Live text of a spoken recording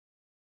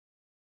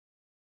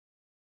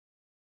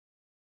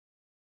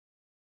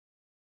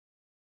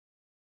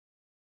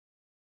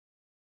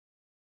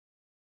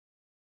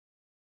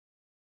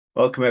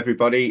Welcome,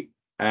 everybody.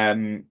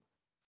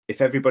 If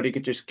everybody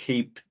could just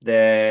keep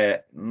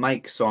their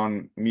mics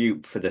on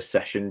mute for this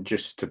session,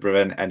 just to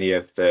prevent any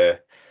of the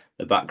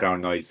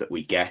background noise that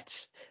we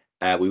get.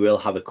 We will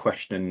have a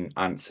question and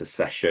answer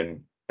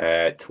session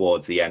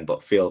towards the end,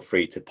 but feel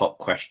free to pop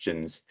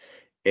questions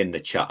in the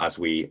chat as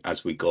we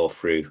go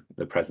through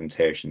the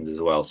presentations as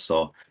well.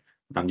 So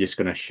I'm just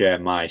going to share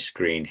my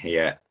screen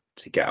here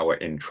to get our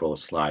intro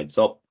slides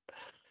up.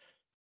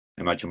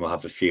 I imagine we'll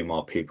have a few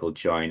more people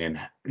joining.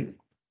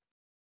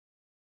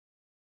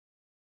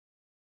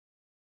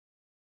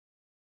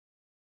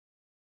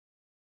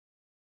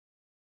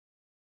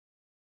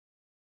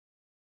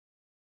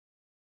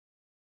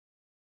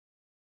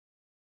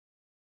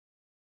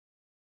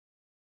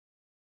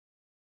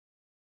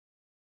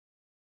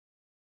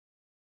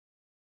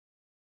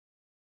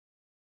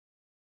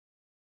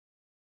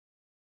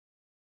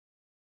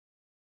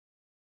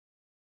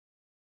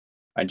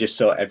 And just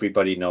so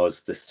everybody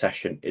knows, the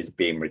session is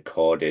being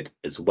recorded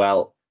as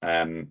well.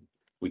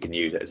 We can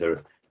use it as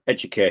an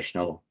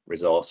educational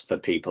resource for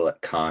people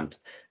that can't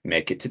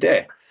make it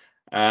today.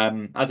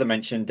 As I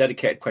mentioned,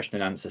 dedicated question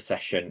and answer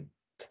session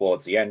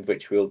towards the end,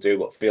 which we'll do,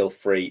 but feel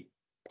free,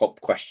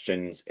 pop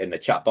questions in the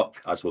chat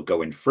box as we're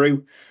going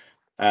through.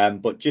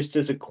 But just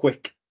as a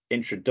quick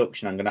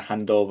introduction, I'm going to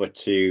hand over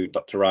to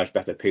Dr. Raj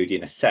Bethapudi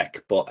in a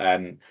sec, but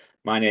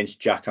my name's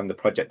Jack. I'm the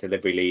project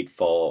delivery lead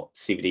for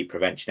CVD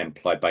prevention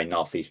employed by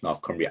North East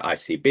North Cumbria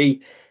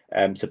ICB,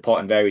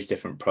 supporting various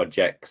different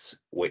projects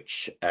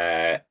which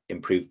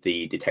improve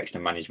the detection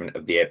and management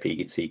of the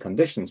APC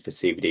conditions for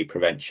CVD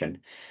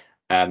prevention.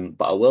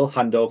 But I will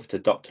hand over to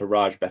Dr.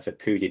 Raj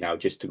Bethapudi now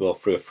just to go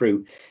through a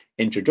few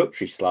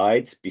introductory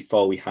slides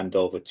before we hand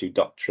over to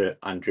Dr.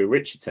 Andrew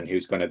Richardson,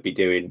 who's going to be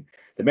doing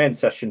the main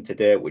session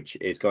today, which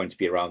is going to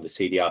be around the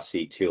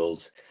CDRC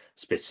tools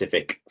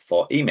specific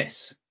for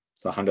EMIS.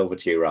 So I'll hand over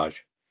to you,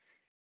 Raj.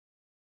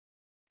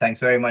 Thanks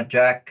very much,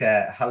 Jack.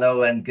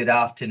 Hello and good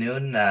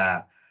afternoon.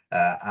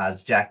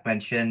 As Jack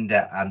mentioned,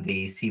 I'm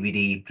the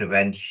CVD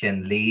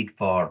prevention lead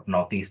for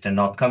Northeastern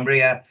North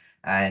Cumbria,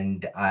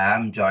 and I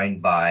am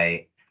joined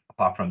by,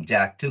 apart from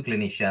Jack, two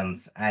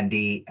clinicians,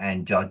 Andy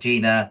and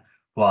Georgina,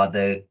 who are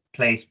the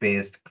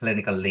place-based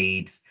clinical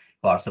leads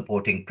who are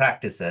supporting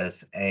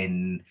practices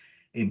in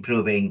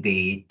improving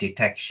the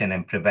detection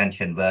and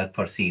prevention work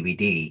for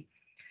CVD.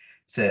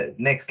 So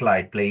next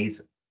slide,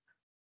 please.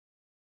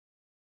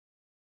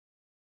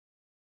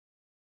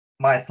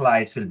 My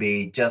slides will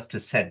be just to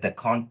set the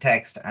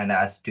context and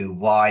as to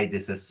why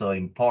this is so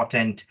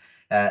important.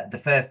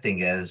 The first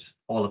thing is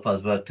all of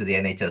us work to the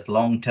NHS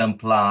long-term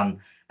plan,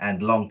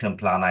 and long-term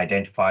plan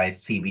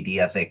identifies CVD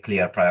as a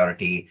clear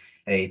priority.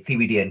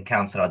 CVD and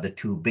cancer are the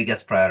two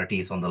biggest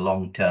priorities on the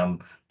long-term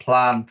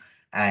plan,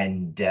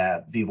 and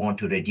we want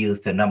to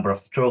reduce the number of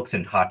strokes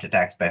and heart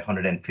attacks by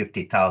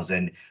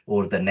 150,000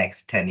 over the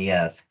next 10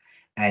 years.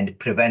 And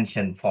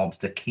prevention forms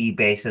the key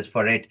basis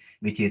for it,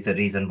 which is the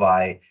reason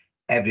why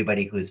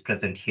everybody who is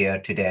present here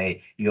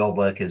today, your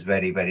work is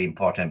very, very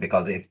important,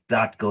 because if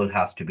that goal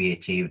has to be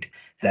achieved,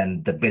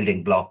 then the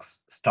building blocks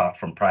start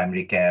from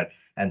primary care,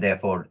 and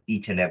therefore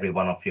each and every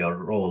one of your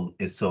role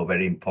is so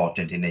very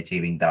important in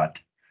achieving that.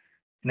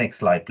 Next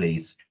slide,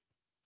 please.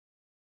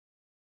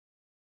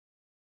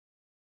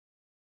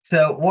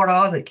 So what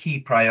are the key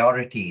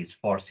priorities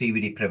for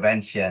CVD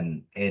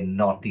prevention in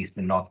Northeast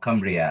and North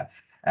Cumbria?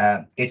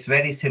 It's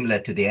very similar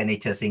to the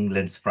NHS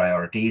England's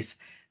priorities.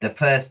 The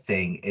first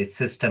thing is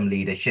system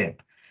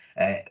leadership.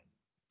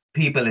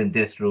 People in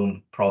this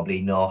room probably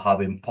know how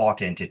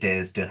important it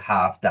is to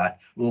have that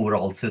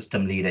overall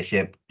system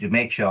leadership to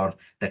make sure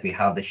that we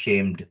have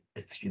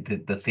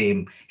the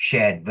same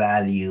shared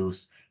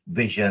values,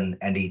 vision,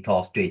 and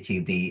ethos to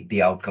achieve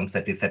the outcomes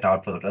that we set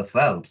out for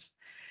ourselves.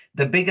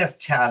 The biggest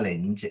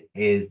challenge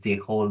is the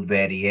whole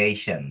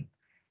variation.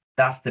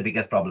 That's the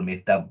biggest problem.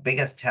 If the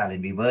biggest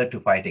challenge we were to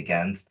fight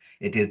against,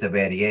 it is the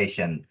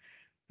variation.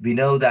 We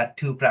know that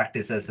two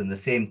practices in the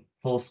same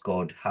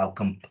postcode have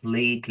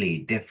completely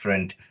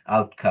different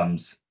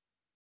outcomes,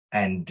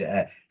 and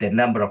the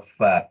number of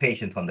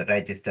patients on the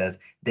registers,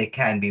 they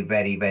can be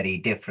very, very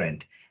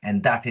different.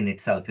 And that in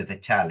itself is a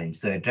challenge.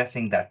 So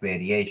addressing that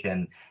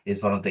variation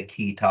is one of the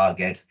key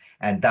targets,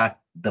 and that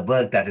the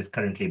work that is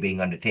currently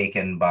being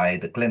undertaken by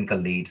the clinical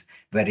leads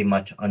very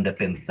much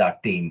underpins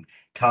that theme,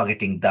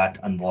 targeting that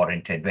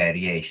unwarranted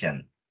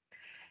variation.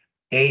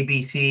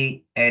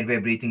 ABC, airway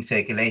breathing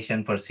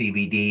circulation for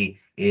CVD,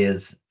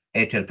 is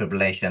atrial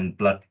fibrillation,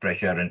 blood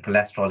pressure, and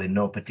cholesterol in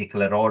no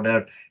particular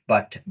order,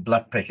 but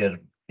blood pressure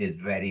is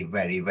very,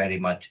 very, very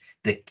much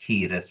the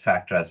key risk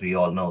factor, as we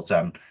all know.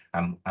 So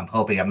I'm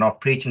hoping I'm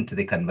not preaching to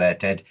the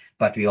converted,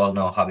 but we all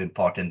know how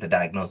important the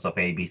diagnosis of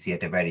ABC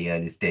at a very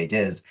early stage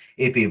is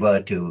if we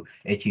were to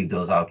achieve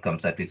those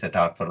outcomes that we set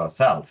out for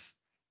ourselves.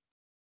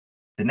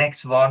 The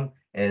next one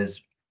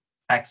is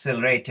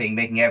accelerating,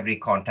 making every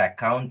contact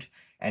count.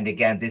 And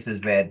again, this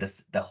is where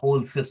the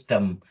whole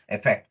system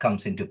effect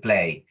comes into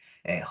play.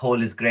 A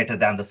whole is greater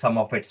than the sum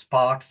of its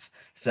parts.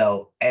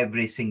 So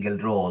every single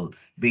role,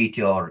 be it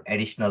your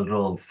additional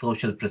role,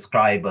 social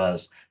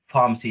prescribers,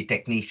 pharmacy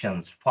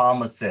technicians,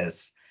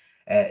 pharmacists,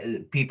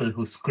 people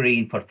who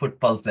screen for foot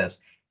pulses,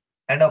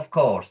 and of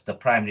course, the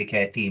primary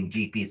care team,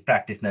 GPs,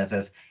 practice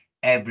nurses.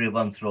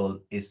 Everyone's role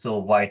is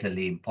so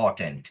vitally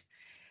important.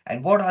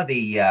 And what are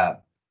the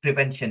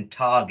prevention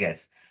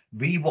targets?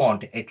 We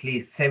want at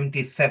least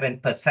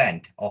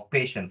 77% of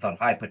patients on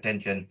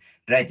hypertension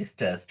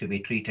registers to be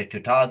treated to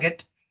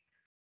target.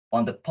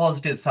 On the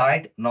positive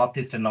side,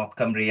 Northeast and North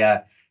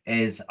Cumbria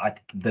is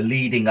the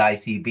leading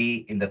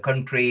ICB in the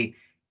country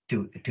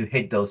to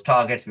hit those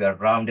targets. We are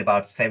around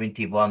about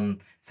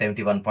 71,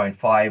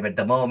 71.5 at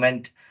the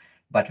moment,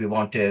 but we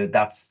want to,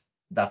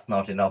 that's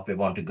not enough. We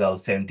want to go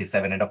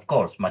 77 and of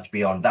course, much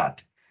beyond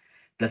that.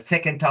 The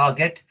second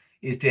target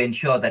is to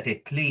ensure that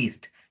at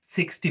least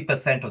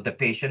 60% of the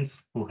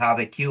patients who have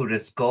a Q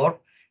risk score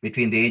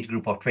between the age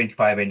group of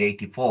 25 and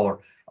 84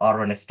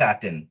 are on a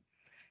statin.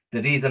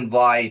 The reason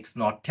why it's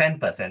not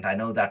 10%, I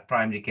know that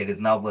primary care is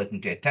now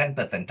working to a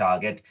 10%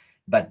 target,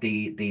 but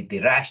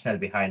the rationale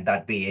behind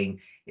that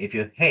being, if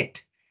you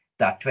hit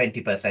that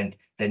 20%,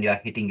 then you're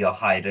hitting your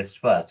high risk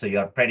first. So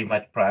you're pretty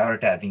much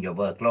prioritizing your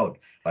workload.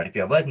 But if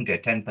you're working to a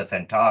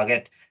 10%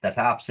 target, that's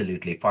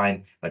absolutely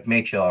fine. But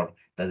make sure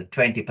that the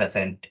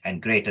 20%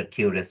 and greater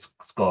Q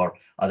risk score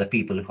are the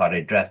people who are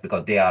addressed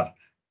because they are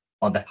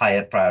on the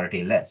higher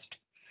priority list.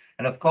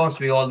 And of course,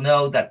 we all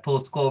know that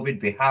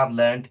post-COVID, we have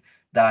learned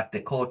that the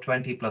core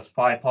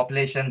 20+5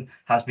 population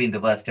has been the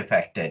worst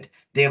affected.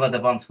 They were the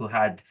ones who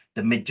had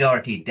the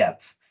majority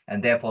deaths,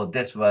 and therefore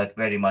this work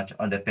very much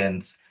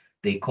underpins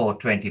the core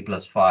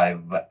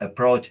 20+5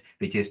 approach,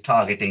 which is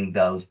targeting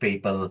those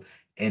people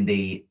in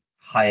the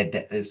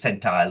higher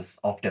centiles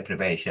of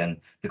deprivation,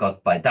 because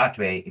by that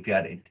way,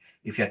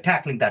 if you're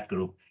tackling that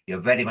group, you're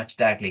very much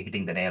directly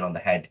hitting the nail on the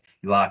head.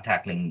 You are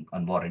tackling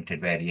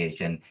unwarranted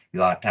variation.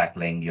 You are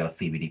tackling your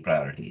CVD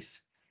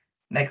priorities.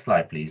 Next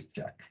slide, please,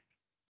 Jack.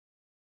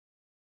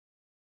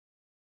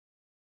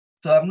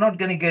 So I'm not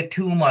going to get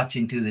too much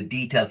into the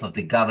details of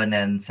the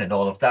governance and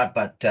all of that,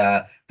 but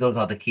those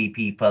are the key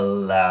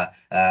people.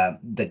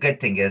 The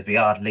good thing is we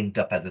are linked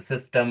up as a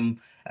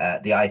system.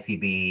 The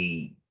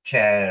ICB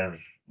chair,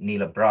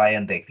 Neil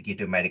O'Brien, the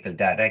executive medical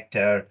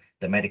director,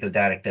 the medical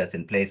directors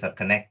in place are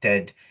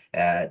connected.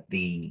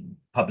 The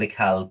public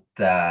health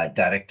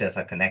directors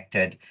are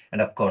connected.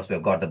 And of course,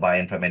 we've got the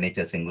buy-in from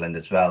NHS England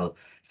as well.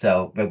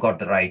 So we've got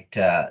the right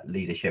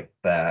leadership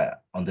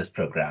on this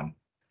program.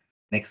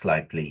 Next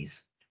slide,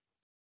 please.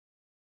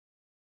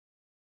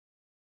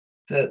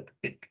 So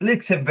it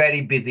looks a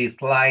very busy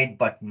slide,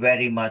 but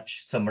very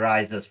much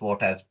summarizes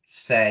what I've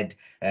said.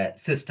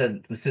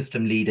 System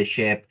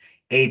leadership,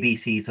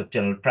 ABCs of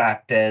general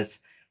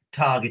practice,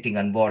 targeting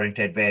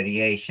unwarranted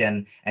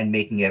variation, and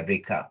making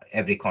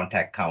every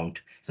contact count.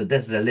 So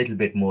this is a little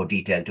bit more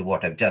detail to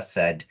what I've just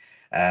said.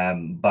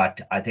 But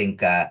I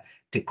think to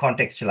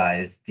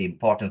contextualize the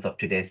importance of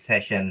today's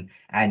session,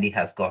 Andy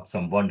has got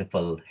some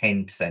wonderful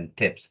hints and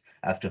tips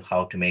as to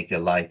how to make your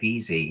life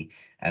easy,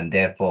 and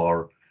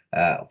therefore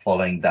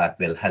following that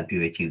will help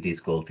you achieve these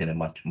goals in a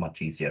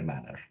much easier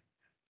manner.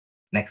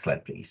 Next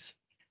slide, please.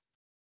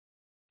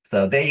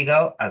 So there you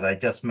go. As I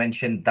just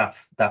mentioned,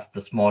 that's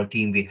the small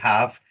team we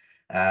have.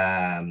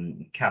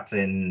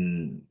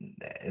 Catherine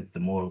is the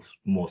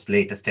most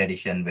latest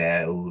addition,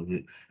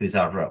 who's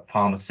our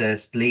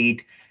pharmacist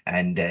lead,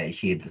 and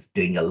she is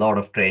doing a lot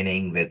of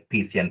training with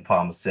PCN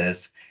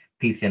pharmacists,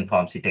 PCN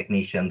pharmacy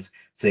technicians.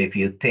 So if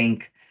you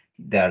think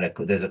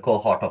there's a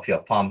cohort of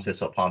your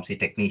pharmacists or pharmacy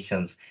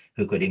technicians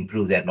who could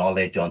improve their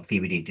knowledge on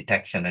CVD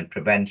detection and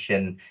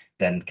prevention,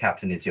 then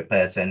Catherine is your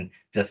person.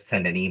 Just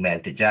send an email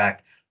to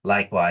Jack.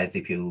 Likewise,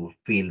 if you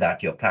feel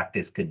that your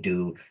practice could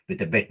do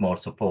with a bit more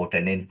support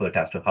and input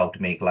as to how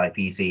to make life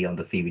easy on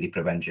the CVD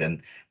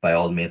prevention, by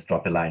all means,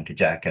 drop a line to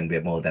Jack, and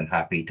we're more than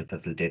happy to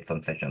facilitate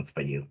some sessions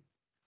for you.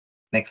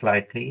 Next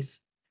slide, please.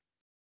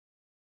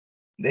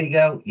 There you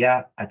go.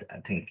 Yeah, I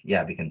think,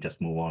 yeah, we can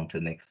just move on to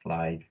the next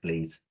slide,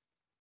 please.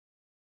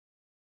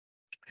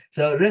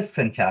 So risks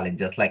and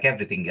challenges, like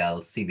everything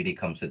else, CVD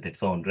comes with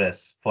its own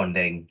risks.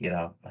 Funding,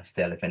 that's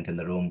the elephant in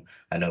the room.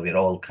 I know we're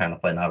all kind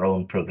of in our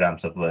own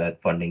programs of work.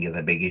 Funding is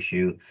a big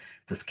issue.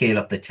 The scale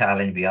of the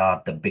challenge, we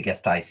are the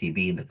biggest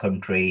ICB in the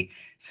country.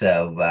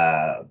 So,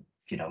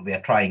 we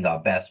are trying our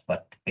best,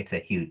 but it's a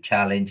huge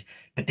challenge,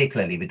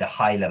 particularly with the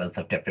high levels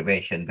of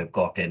deprivation we've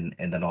got in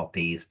the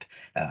Northeast,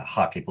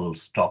 Hartlepool,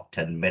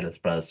 Stockton,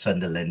 Middlesbrough,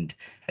 Sunderland,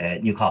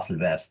 Newcastle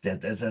West.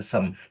 There's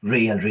some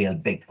real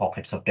big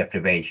pockets of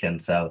deprivation.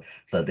 So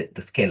the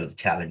scale of the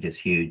challenge is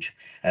huge.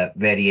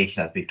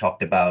 Variation, as we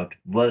talked about,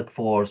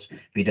 workforce,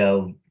 we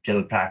know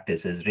general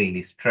practice is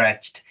really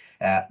stretched.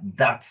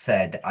 That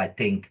said, I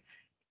think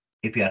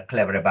if we are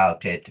clever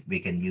about it, we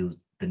can use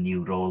the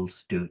new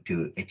roles to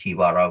achieve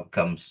our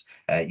outcomes.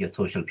 Your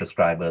social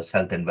prescribers,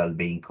 health and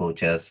well-being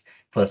coaches,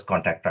 first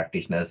contact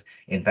practitioners.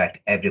 In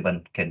fact,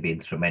 everyone can be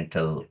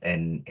instrumental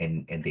in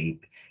the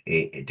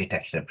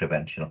detection and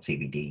prevention of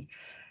CVD.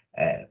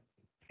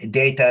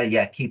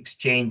 Data, keeps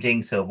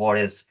changing. So what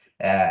is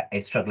a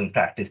struggling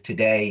practice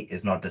today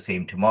is not the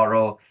same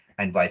tomorrow.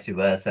 and vice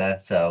versa.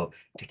 So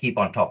to keep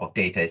on top of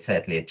data is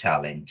certainly a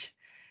challenge.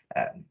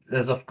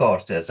 There's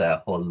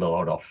a whole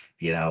load of,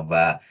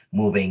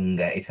 moving,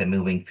 it's a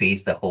moving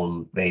feast, the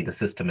whole way the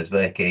system is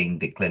working,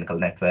 the clinical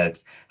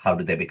networks, how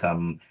do they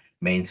become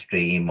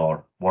mainstream,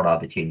 or what are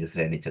the changes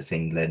in NHS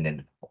England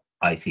and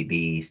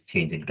ICBs,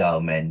 change in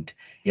government,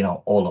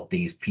 all of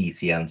these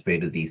PCNs, where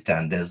do these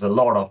stand? There's a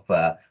lot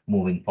of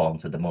moving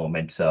forms at the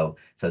moment. So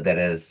there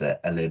is a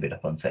little bit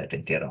of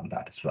uncertainty around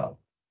that as well.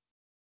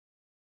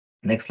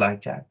 Next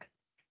slide, Jack.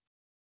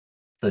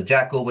 So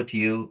Jack, over to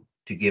you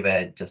to give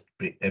a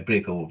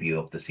brief overview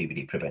of the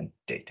CVD Prevent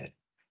data.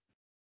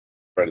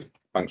 Brilliant.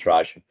 Thanks,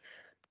 Raj.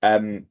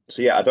 So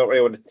yeah, I don't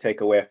really want to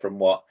take away from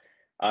what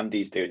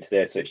Andy's doing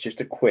today. So it's just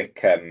a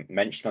quick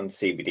mention on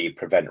CVD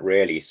Prevent,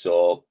 really.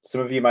 So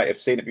some of you might have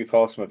seen it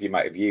before, some of you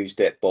might have used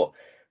it, but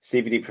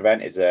CVD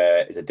Prevent is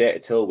a data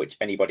tool which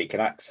anybody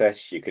can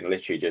access. You can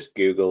literally just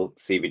Google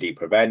CVD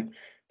Prevent.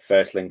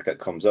 First link that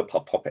comes up,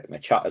 I'll pop it in the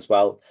chat as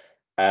well.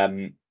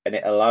 And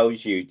it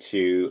allows you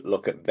to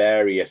look at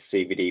various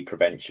CVD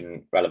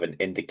prevention relevant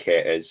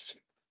indicators,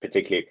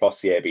 particularly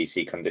across the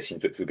ABC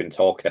conditions, which we've been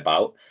talking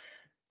about,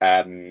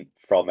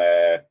 from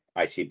a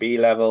ICB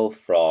level,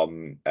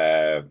 from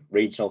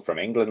regional, from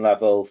England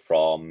level,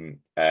 from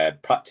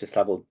practice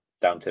level,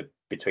 down to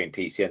between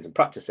PCNs and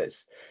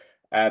practices.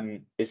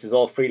 This is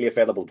all freely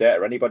available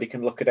data. Anybody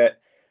can look at it,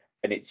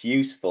 and it's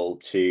useful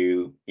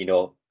to,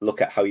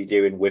 look at how you're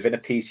doing within a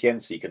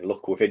PCN. So you can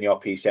look within your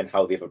PCN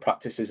how the other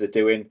practices are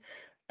doing.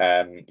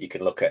 You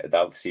can look at,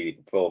 obviously,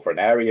 for an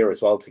area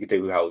as well, to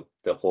do how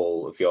the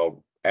whole of your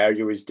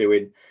area is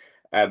doing.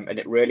 And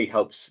it really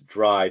helps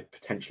drive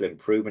potential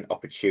improvement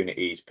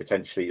opportunities.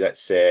 Potentially,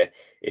 let's say,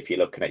 if you're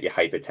looking at your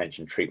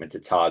hypertension treatment to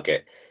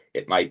target,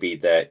 it might be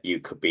that you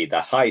could be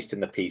the highest in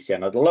the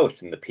PCN or the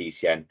lowest in the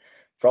PCN.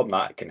 From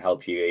that, it can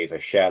help you either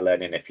share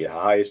learning if you're the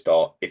highest,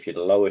 or if you're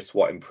the lowest,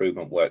 what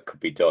improvement work could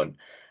be done.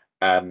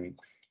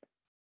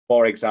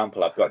 For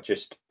example, I've got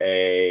just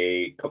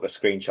a couple of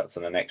screenshots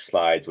on the next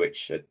slides,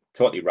 which are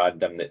totally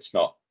random. That's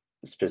not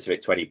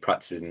specific to any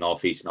practices in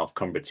North East North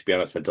Cumbria, to be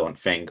honest, I don't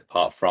think,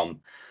 apart from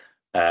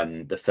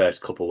the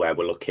first couple where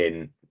we're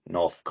looking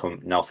North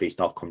East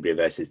North Cumbria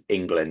versus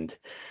England.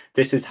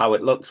 This is how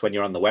it looks when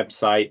you're on the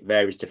website,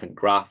 various different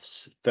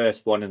graphs.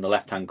 First one in the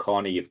left-hand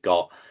corner, you've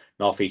got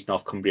North East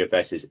North Cumbria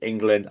versus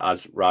England.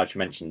 As Raj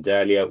mentioned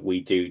earlier,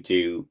 we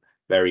do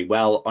very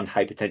well on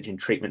hypertension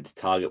treatment to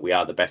target. We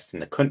are the best in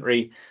the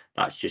country.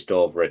 That's just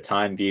over a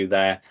time view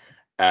there.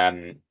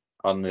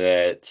 On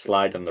the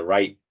slide on the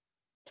right,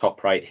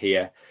 top right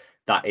here,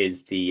 that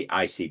is the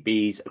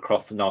ICBs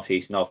across the North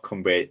East North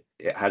Cumbria.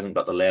 It hasn't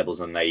got the labels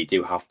on there. You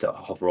do have to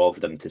hover over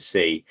them to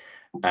see.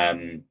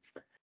 And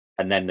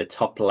then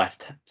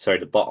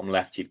the bottom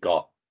left, you've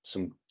got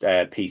some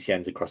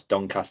PCNs across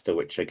Doncaster,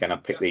 which again, I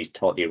picked these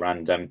totally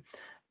random.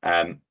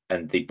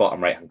 And the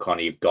bottom right hand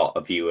corner, you've got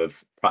a view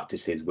of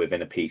practices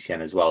within a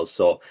PCN as well.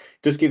 So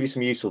it does give you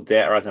some useful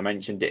data. As I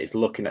mentioned, it is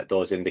looking at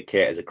those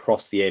indicators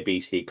across the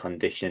ABC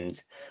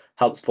conditions,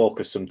 helps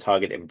focus some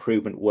target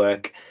improvement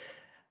work.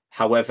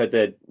 However,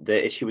 the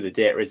issue with the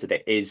data is that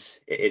it is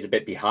a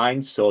bit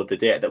behind. So the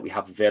data that we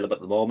have available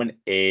at the moment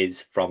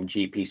is from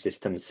GP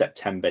Systems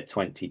September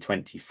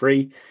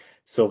 2023.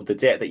 So the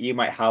data that you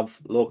might have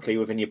locally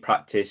within your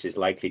practice is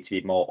likely to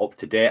be more up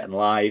to date and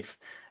live.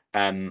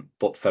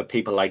 But for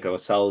people like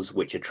ourselves,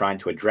 which are trying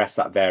to address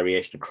that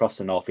variation across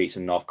the North East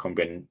and North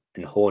Cumbria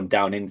and hone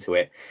down into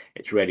it,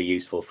 it's really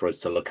useful for us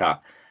to look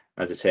at.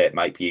 As I say, it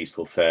might be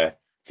useful for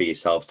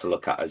yourselves to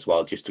look at as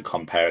well, just to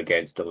compare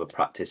against other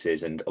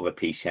practices and other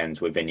PCNs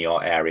within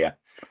your area.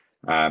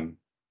 But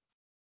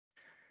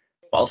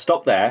I'll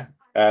stop there.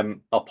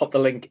 I'll pop the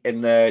link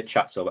in the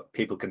chat so that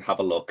people can have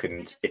a look.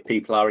 And if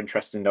people are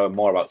interested in knowing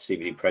more about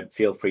CVD Prevent,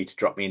 feel free to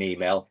drop me an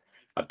email.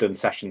 I've done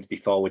sessions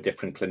before with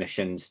different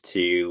clinicians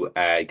to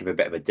give a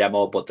bit of a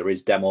demo, but there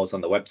is demos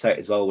on the website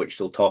as well, which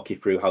will talk you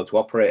through how to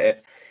operate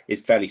it.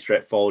 It's fairly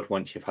straightforward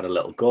once you've had a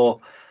little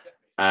go.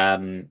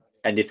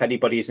 And if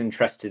anybody is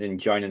interested in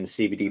joining the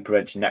CVD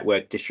Prevention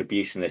Network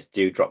distribution list,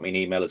 do drop me an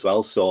email as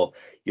well. So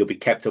you'll be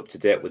kept up to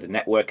date with the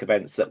network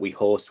events that we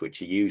host,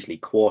 which are usually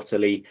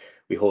quarterly.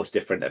 We host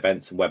different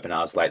events and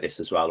webinars like this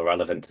as well,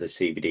 relevant to the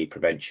CVD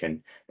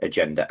prevention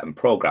agenda and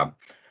program.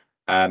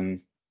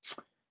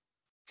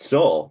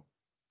 So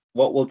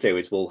what we'll do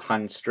is we'll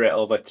hand straight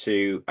over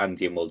to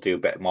Andy, and we'll do a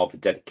bit more of a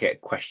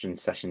dedicated question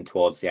session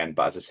towards the end.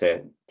 But as I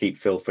say,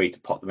 feel free to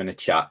pop them in a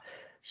chat.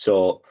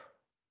 So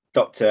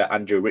Dr.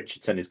 Andrew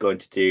Richardson is going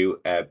to do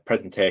a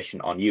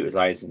presentation on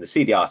utilising the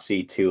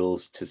CDRC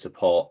tools to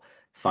support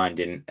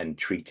finding and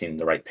treating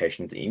the right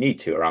patients that you need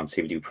to around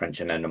CVD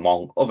prevention, and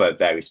among other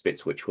various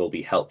bits which will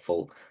be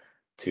helpful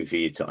for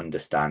you to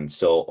understand.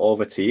 So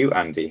over to you,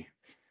 Andy.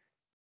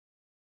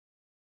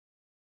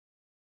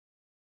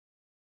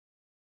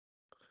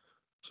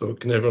 So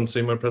can everyone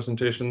see my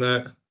presentation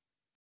there?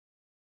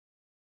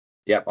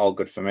 Yep, all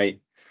good for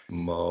me.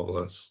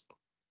 Marvellous.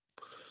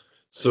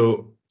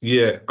 So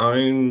Yeah,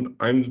 I'm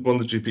one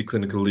of the GP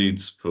clinical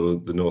leads for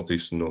the North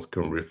East and North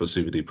Cumbria for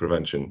CVD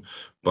prevention,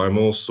 but I'm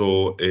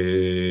also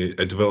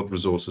I develop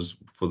resources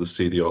for the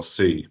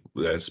CDRC,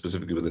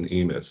 specifically within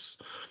EMIS.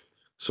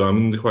 So I'm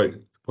in the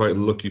quite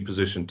lucky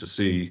position to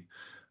see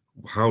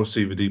how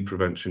CVD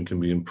prevention can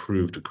be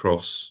improved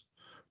across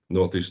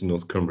North East and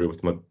North Cumbria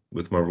with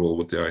my role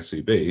with the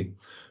ICB,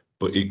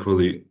 but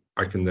equally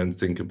I can then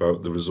think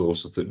about the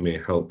resources that may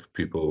help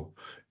people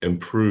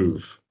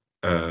improve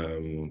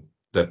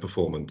their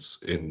performance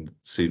in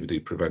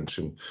CVD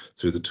prevention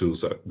through the tools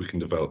that we can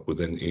develop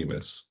within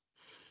EMIS.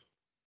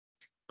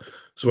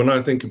 So when I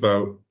think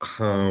about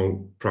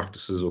how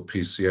practices or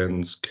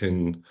PCNs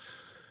can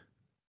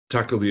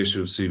tackle the issue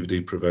of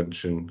CVD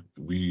prevention,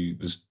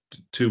 there's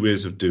two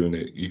ways of doing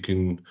it. You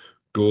can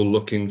go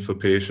looking for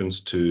patients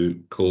to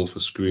call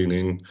for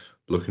screening,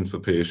 looking for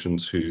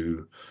patients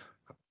who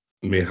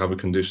may have a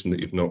condition that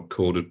you've not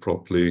coded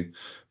properly,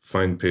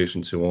 find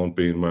patients who aren't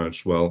being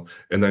managed well,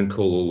 and then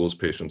call all those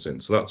patients in.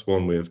 So that's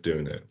one way of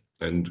doing it.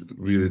 And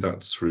really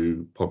that's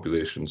through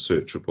population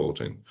search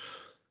reporting.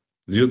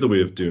 The other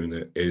way of doing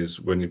it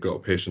is when you've got a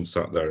patient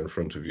sat there in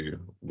front of you,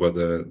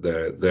 whether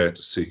they're there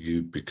to see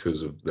you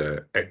because of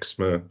their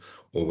eczema,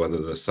 or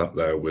whether they're sat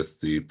there with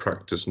the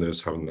practice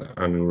nurse having their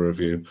annual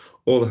review,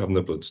 or they're having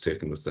their bloods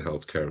taken with the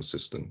healthcare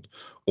assistant,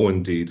 or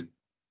indeed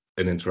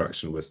an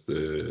interaction with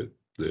the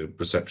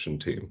reception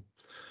team.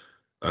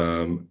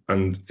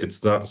 And it's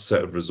that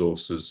set of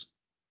resources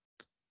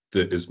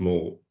that is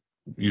more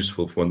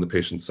useful for when the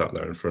patient sat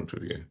there in front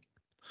of you.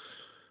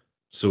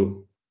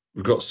 So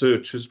we've got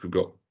searches, we've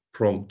got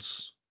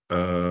prompts,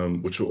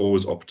 which are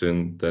always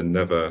opt-in. They're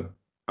never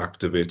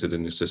activated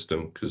in your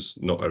system because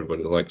not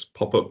everybody likes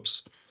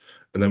pop-ups.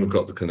 And then we've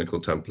got the clinical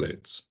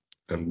templates.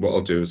 And what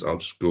I'll do is I'll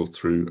just go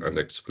through and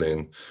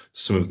explain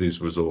some of these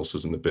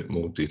resources in a bit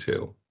more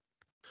detail.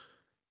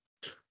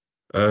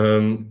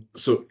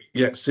 So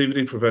yeah,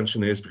 CVD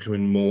prevention is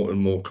becoming more and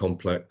more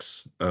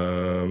complex.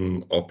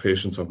 Our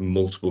patients have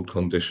multiple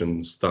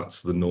conditions.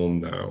 That's the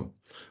norm now.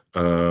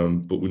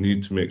 But we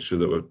need to make sure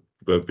that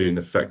we're being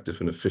effective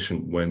and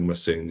efficient when we're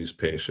seeing these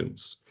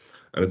patients.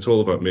 And it's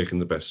all about making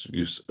the best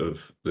use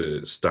of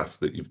the staff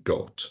that you've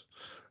got.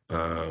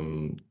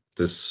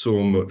 There's so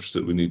much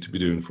that we need to be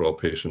doing for our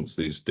patients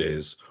these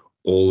days.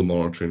 All the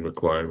monitoring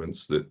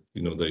requirements that,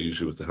 they're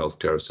usually with the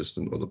healthcare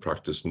assistant or the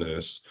practice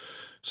nurse,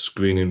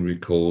 screening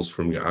recalls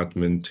from your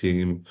admin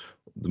team,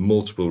 the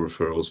multiple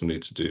referrals we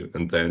need to do,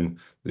 and then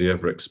the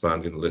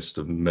ever-expanding list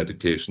of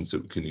medications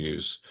that we can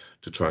use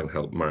to try and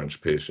help manage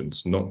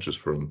patients, not just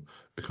from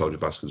a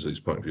cardiovascular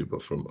disease point of view,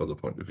 but from other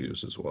point of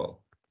views as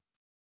well.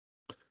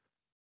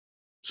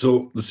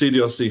 So the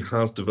CDRC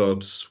has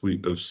developed a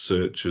suite of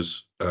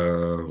searches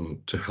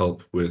to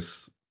help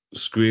with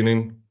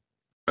screening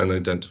and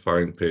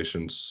identifying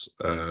patients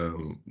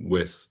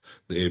with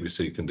the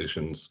ABC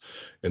conditions.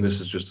 And this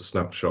is just a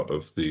snapshot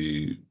of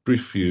the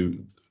brief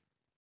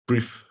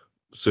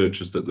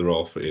searches that there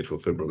are for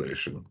atrial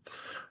fibrillation.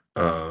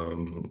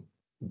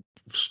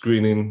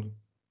 Screening,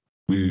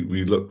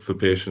 we look for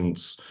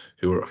patients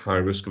who are at high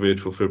risk of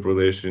atrial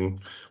fibrillation,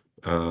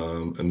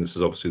 and this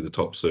is obviously the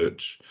top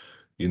search.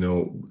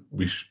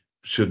 We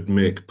should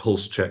make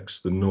pulse checks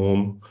the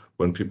norm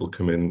when people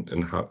come in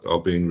and are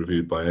being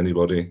reviewed by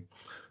anybody.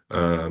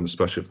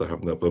 Especially if they're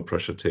having their blood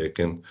pressure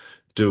taken,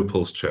 do a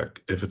pulse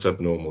check. If it's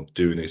abnormal,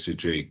 do an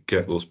ECG,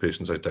 get those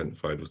patients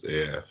identified with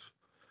AF.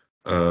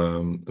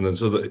 And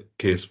there's other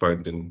case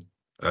finding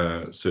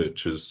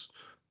searches,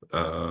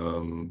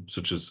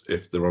 such as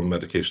if they're on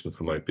medication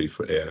for might be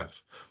for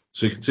AF.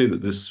 So you can see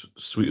that this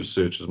suite of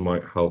searches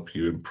might help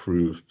you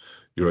improve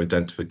your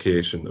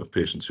identification of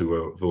patients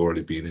who have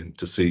already been in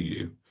to see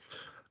you.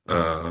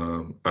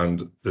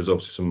 And there's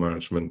obviously some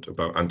management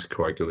about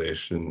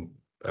anticoagulation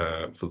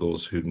for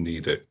those who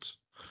need it.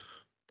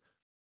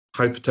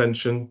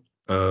 Hypertension,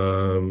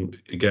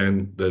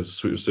 again, there's a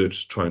suite of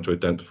searches trying to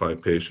identify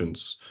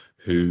patients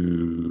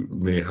who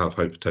may have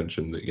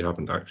hypertension that you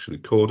haven't actually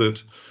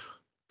coded.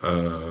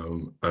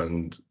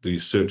 And the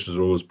searches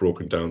are always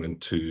broken down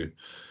into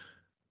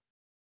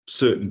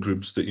certain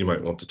groups that you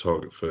might want to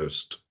target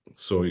first.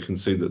 So you can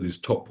see that these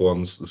top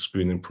ones, the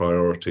screening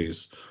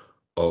priorities,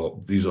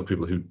 these are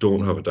people who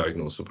don't have a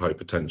diagnosis of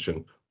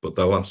hypertension, but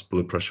their last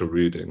blood pressure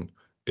reading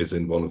is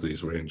in one of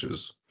these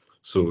ranges.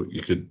 So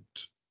you could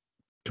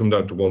come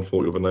down to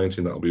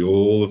 140/90, that'll be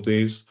all of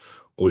these,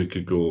 or you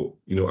could go,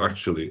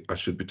 actually, I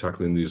should be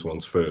tackling these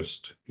ones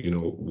first.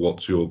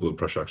 What's your blood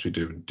pressure actually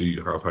doing? Do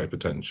you have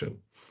hypertension?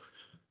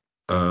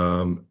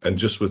 And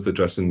just with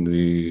addressing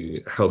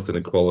the health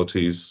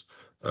inequalities,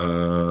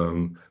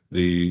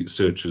 the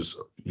searches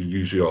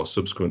usually are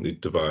subsequently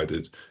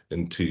divided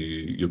into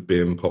your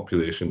BIM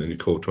population and your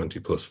core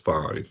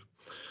 20+5.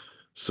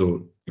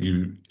 So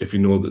if you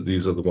know that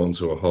these are the ones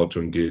who are hard to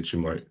engage, you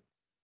might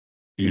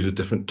use a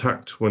different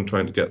tact when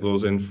trying to get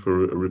those in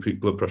for a repeat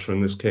blood pressure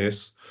in this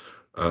case.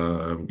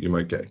 You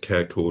might get a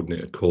care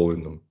coordinator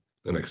calling them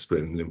and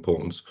explaining the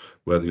importance,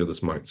 where the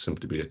others might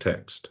simply be a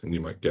text and you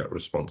might get a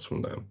response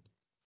from them.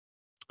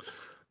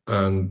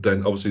 And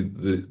then obviously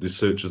the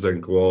searches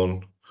then go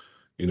on.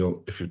 You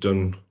know, if you've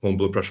done home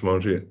blood pressure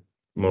monitoring,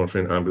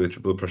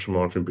 ambulatory blood pressure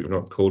monitoring, but you've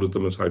not coded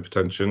them as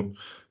hypertension,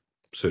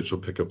 search will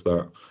pick up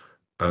that.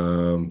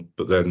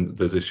 But then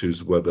there's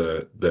issues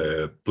whether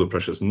their blood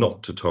pressure is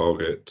not to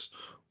target,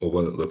 or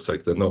whether it looks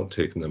like they're not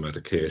taking their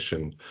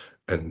medication,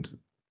 and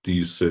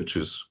these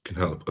searches can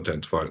help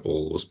identify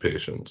all those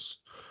patients.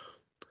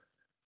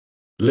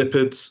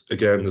 Lipids,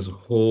 again, there's a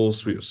whole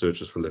suite of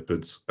searches for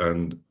lipids,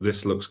 and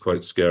this looks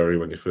quite scary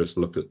when you first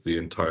look at the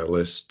entire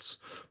lists,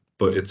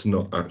 but it's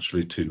not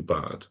actually too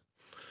bad.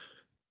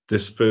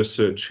 This first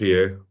search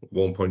here,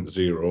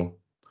 1.0,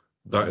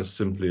 that is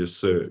simply a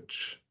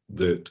search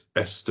that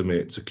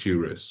estimates a Q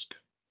risk.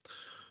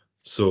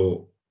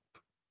 So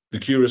the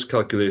Q risk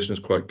calculation is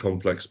quite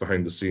complex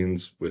behind the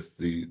scenes with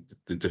the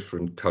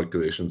different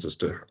calculations as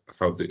to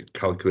how it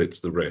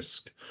calculates the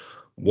risk.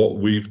 What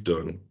we've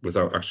done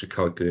without actually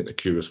calculating a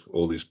Q risk for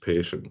all these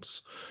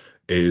patients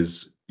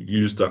is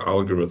use that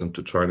algorithm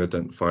to try and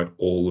identify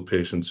all the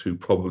patients who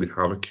probably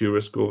have a Q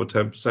risk over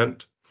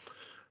 10%.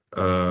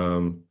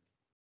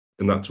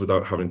 And that's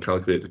without having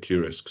calculated the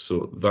Q risk.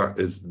 So that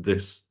is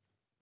this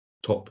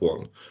top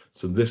one.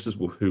 So this is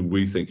who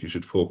we think you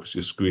should focus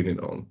your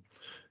screening on.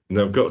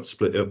 Now I've got it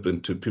split up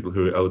into people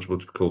who are eligible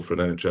to call for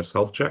an NHS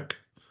health check.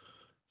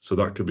 So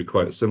that could be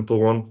quite a simple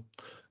one.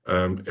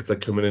 If they're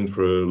coming in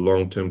for a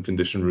long-term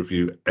condition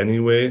review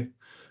anyway,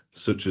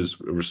 such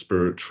as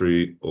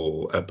respiratory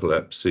or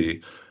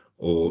epilepsy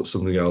or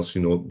something else,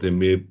 you know,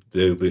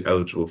 they'll be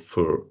eligible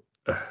for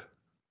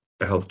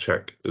a health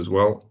check as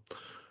well.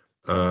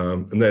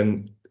 And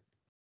then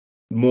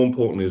more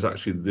importantly is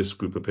actually this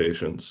group of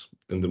patients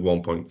in the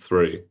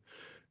 1.3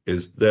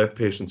 is they're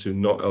patients who are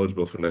not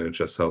eligible for an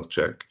NHS health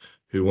check,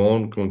 who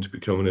aren't going to be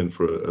coming in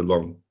for a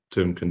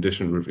long-term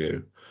condition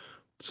review.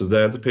 So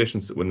they're the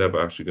patients that we're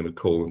never actually going to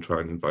call and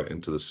try and invite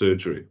into the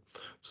surgery.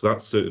 So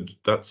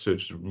that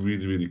search is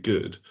really, really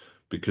good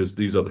because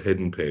these are the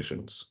hidden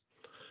patients.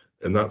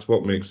 And that's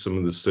what makes some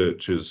of the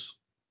searches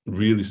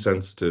really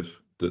sensitive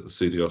that the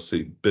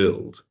CDRC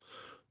build,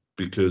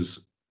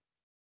 because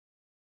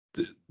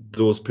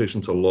those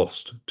patients are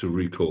lost to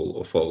recall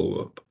or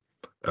follow up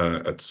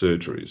at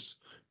surgeries.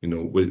 You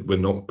know, we're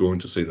not going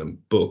to see them,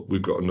 but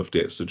we've got enough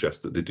data to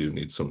suggest that they do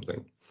need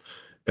something.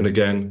 And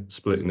again,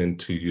 splitting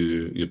into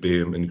your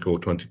BAME and your core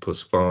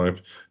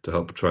 20+5 to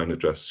help try and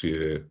address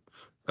your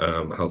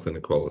health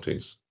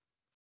inequalities.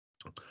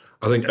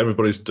 I think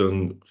everybody's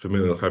done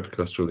familial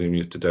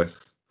hypercholesterolemia to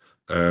death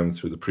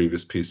through the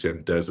previous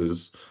PCN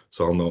DESs,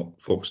 so I'll not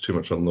focus too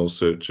much on those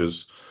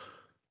searches.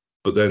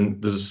 But then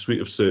there's a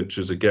suite of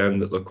searches again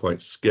that look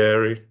quite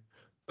scary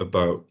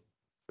about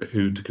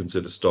who to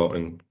consider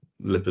starting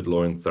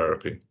lipid-lowering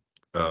therapy.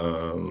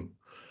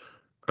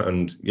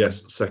 And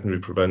yes, secondary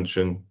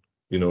prevention,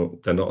 you know,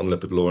 they're not on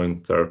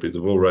lipid-lowering therapy.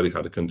 They've already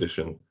had a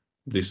condition.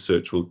 This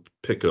search will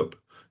pick up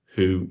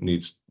who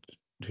needs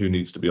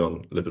to be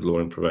on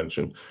lipid-lowering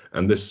prevention.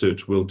 And this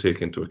search will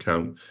take into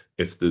account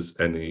if there's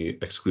any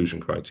exclusion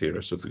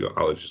criteria, so if they've got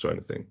allergies or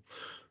anything.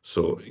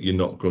 So you're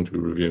not going to be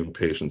reviewing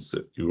patients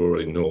that you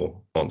already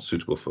know aren't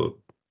suitable for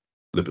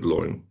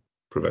lipid-lowering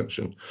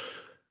prevention.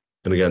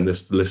 And again,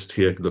 this list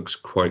here looks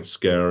quite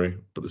scary,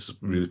 but this is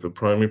really for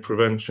primary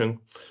prevention.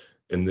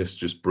 And this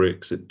just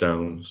breaks it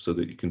down so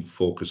that you can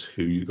focus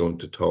who you're going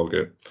to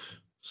target.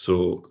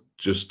 So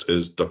just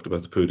as Dr.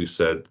 Bethapudi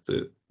said,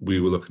 that we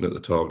were looking at the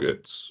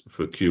targets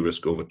for Q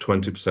risk over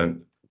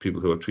 20% people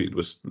who are treated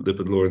with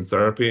lipid-lowering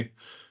therapy.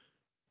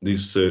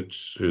 These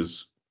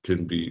searches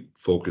can be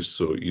focused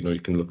so you know you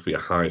can look for your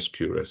highest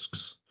Q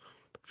risks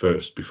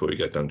first before you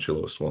get down to your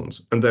lowest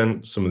ones, and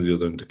then some of the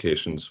other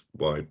indications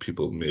why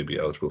people may be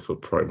eligible for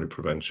primary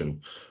prevention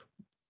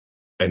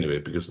anyway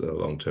because of their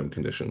long-term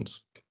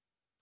conditions.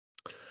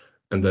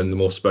 And then the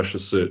more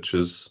specialist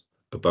searches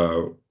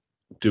about,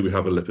 do we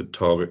have a lipid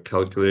target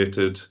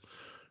calculated?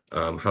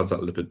 Has that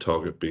lipid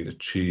target been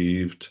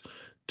achieved?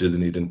 Do they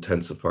need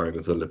intensifying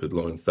of the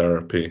lipid-lowering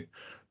therapy?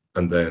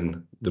 And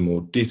then the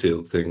more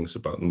detailed things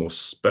about the more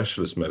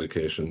specialist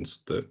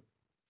medications that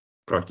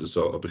practice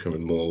are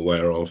becoming more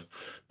aware of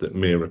that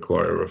may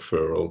require a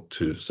referral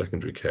to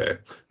secondary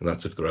care. And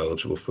that's if they're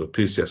eligible for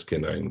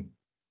PCSK9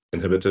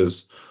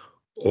 inhibitors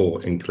or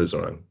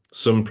inclisiran.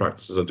 Some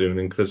practices are doing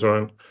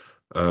inclisiran,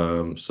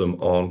 some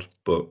aren't,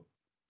 but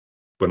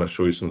when I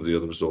show you some of the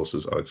other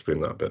resources, I'll explain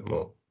that a bit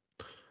more.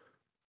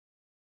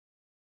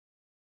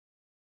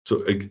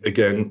 So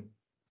again,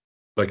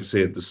 like I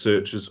said, the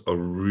searches are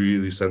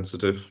really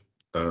sensitive,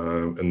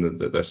 and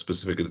they're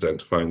specific at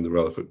identifying the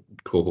relevant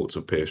cohorts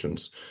of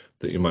patients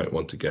that you might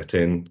want to get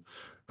in.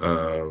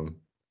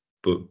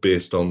 But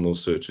based on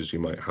those searches, you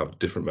might have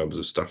different members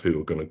of staff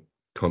who are going to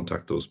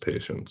contact those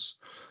patients,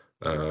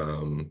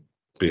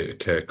 be it a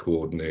care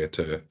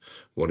coordinator,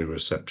 one of your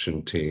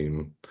reception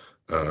team,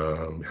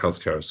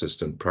 healthcare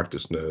assistant,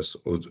 practice nurse,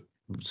 or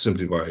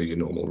simply via your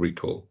normal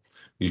recall.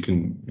 You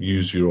can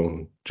use your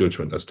own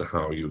judgment as to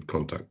how you would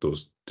contact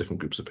those different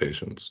groups of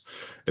patients.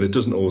 And it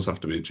doesn't always have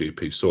to be a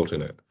GP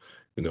sorting it,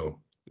 you know,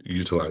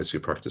 utilize your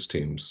practice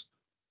teams.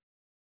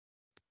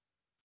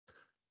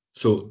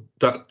 So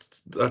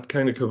that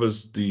kind of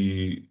covers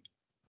the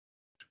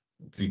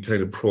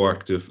kind of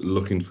proactive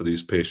looking for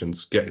these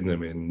patients, getting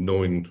them in,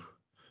 knowing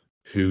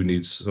who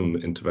needs some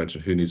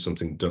intervention, who needs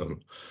something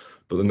done.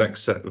 But the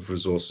next set of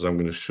resources I'm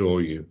going to show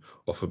you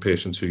are for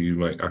patients who you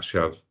might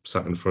actually have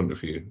sat in front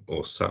of you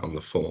or sat on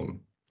the phone.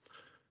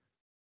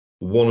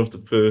 One of the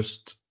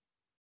first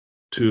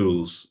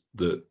tools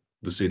that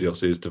the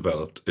CDRC has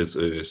developed is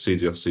a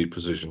CDRC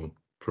precision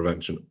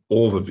prevention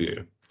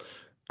overview.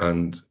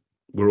 And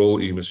we're all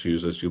EMIS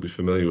users, you'll be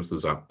familiar with the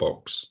ZAP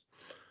box.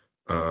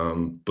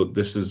 But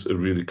this is a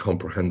really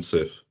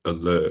comprehensive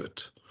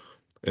alert.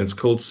 And it's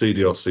called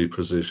CDRC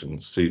Precision,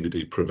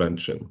 CVD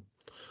Prevention.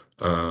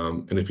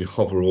 And if you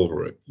hover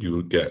over it, you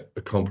will get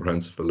a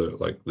comprehensive alert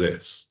like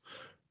this.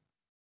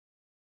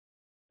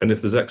 And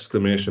if there's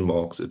exclamation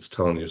marks, it's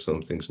telling you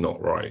something's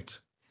not right.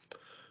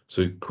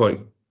 So quite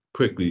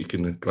quickly, you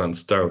can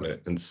glance down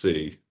it and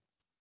see,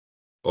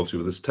 obviously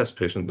with this test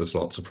patient, there's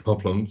lots of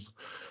problems,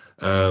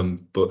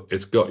 but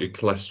it's got your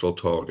cholesterol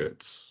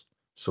targets.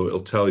 So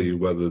it'll tell you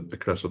whether the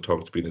cholesterol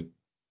target's been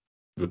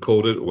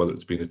recorded or whether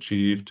it's been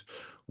achieved,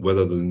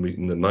 whether they're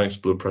meeting the nice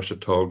blood pressure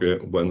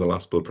target, when the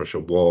last blood pressure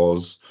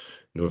was,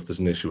 if there's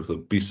an issue with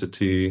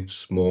obesity,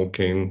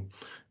 smoking,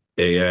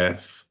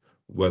 AF,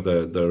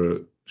 whether they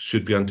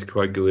should be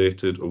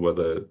anticoagulated or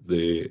whether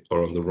they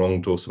are on the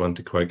wrong dose of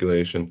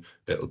anticoagulation,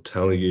 it'll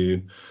tell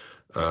you.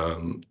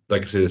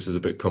 Like I say, this is a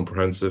bit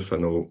comprehensive. I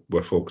know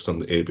we're focused on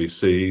the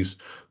ABCs,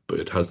 but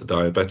it has the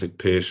diabetic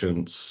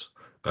patients,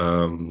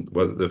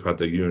 whether they've had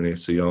their urinary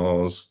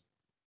ACRs,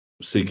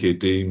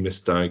 CKD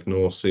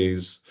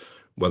misdiagnoses,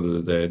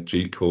 whether their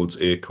G codes,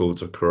 A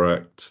codes are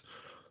correct,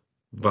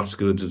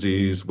 vascular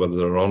disease, whether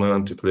they're on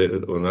an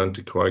antiplatelet or an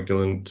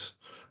anticoagulant,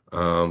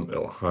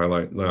 it'll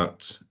highlight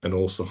that, and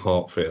also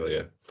heart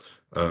failure,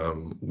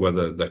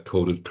 whether they're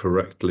coded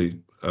correctly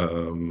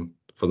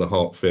for the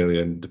heart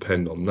failure, and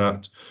depend on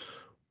that,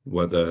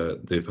 whether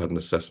they've had an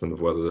assessment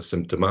of whether they're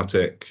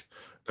symptomatic,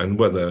 and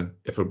whether,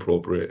 if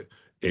appropriate,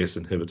 ACE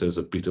inhibitors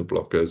or beta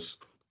blockers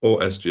or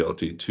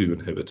SGLT2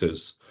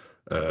 inhibitors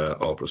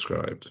are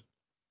prescribed.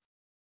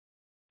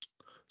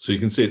 So you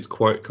can see it's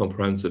quite a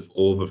comprehensive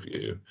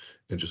overview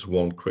in just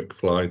one quick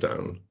fly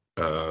down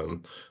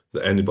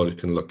that anybody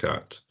can look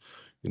at.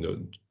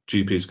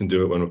 GPs can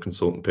do it when we're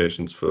consulting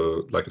patients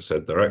for, like I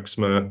said, their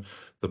eczema.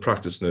 The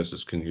practice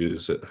nurses can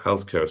use it.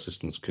 Healthcare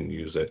assistants can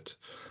use it.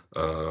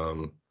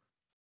 So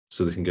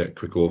they can get a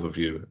quick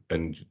overview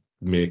and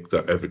make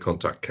that every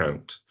contact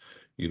count.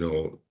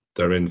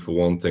 They're in for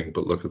one thing,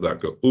 but look at that,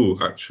 go, oh,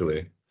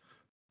 actually,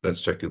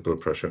 let's check your blood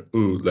pressure.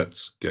 Ooh,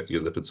 let's get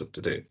your lipids up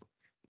to date.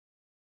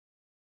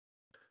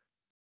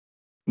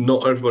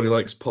 Not everybody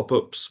likes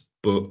pop-ups,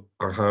 but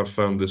I have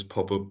found this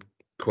pop-up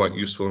quite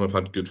useful, and I've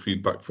had good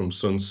feedback from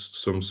some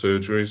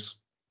surgeries,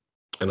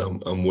 and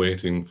I'm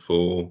waiting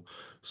for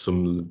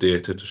some of the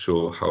data to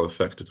show how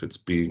effective it's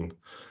been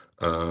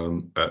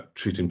at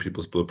treating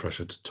people's blood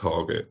pressure to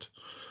target.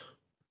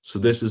 So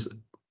this is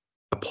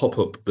a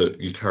pop-up that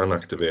you can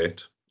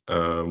activate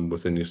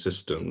within your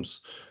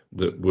systems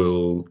that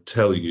will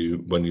tell you,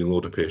 when you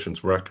load a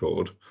patient's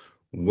record,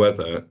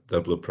 whether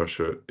their blood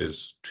pressure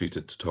is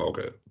treated to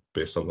target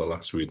based on the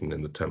last reading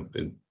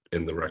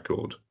in the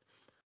record.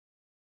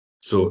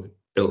 So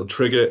it'll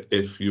trigger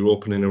if you're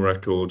opening a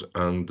record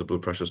and the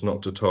blood pressure is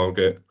not to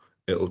target.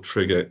 It'll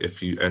trigger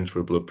if you enter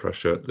a blood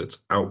pressure that's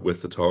out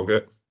with the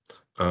target.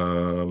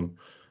 And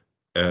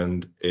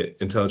it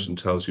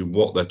intelligently tells you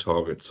what their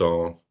targets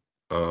are,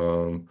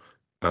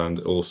 and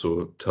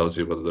also tells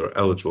you whether they're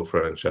eligible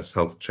for an NHS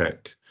health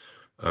check.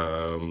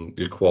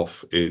 Your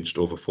QOF aged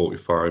over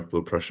 45,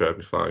 blood pressure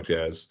every 5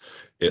 years,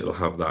 it'll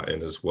have that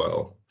in as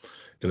well.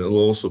 And it'll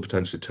also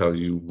potentially tell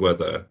you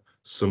whether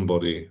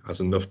somebody has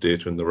enough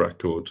data in the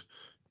record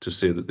to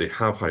say that they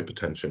have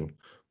hypertension,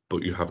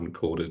 but you haven't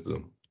coded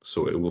them.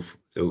 So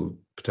it'll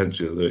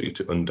potentially alert you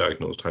to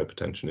undiagnosed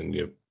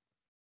hypertension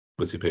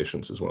with your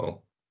patients as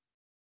well.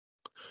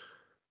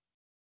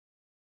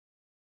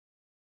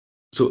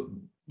 So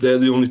they're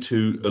the only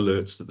two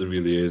alerts that there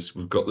really is.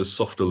 We've got this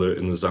soft alert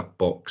in the ZAP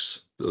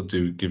box that'll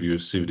give you a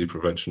CVD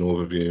prevention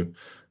overview,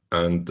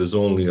 and there's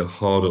only a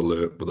hard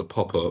alert with a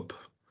pop-up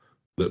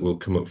that will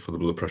come up for the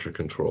blood pressure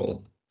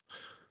control.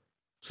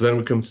 So then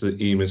we come to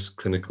the EMIS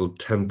clinical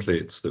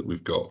templates that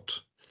we've got,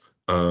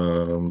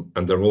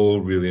 and they're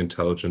all really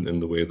intelligent in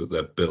the way that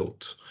they're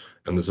built,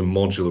 and there's a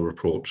modular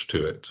approach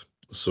to it.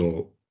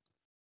 So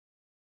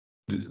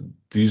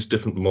these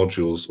different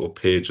modules or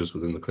pages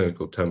within the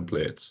clinical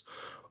templates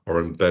are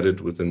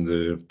embedded within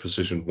the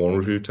Precision 1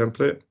 review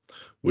template,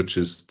 which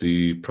is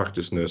the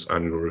practice nurse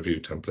annual review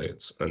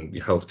templates, and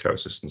your healthcare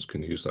assistants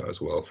can use that as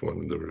well for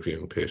when they're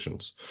reviewing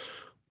patients.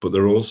 But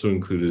they're also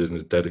included in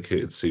a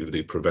dedicated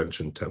CVD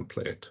prevention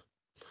template.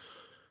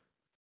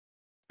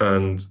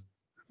 And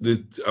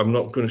I'm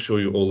not going to show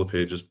you all the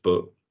pages,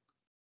 but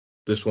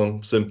this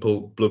one,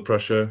 simple, blood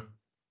pressure,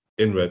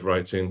 in red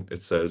writing,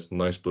 it says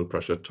nice blood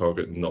pressure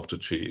target not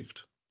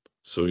achieved.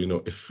 So,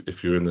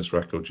 if you're in this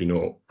record,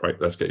 right,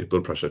 let's get your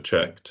blood pressure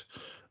checked,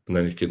 and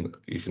then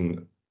you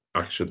can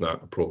action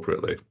that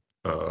appropriately.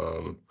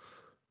 And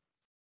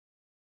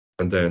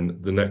then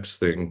the next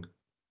thing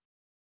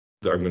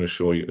that I'm going to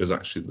show you is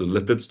actually the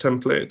lipids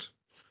template.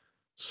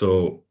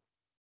 So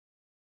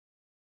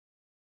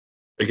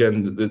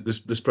again,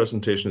 this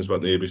presentation is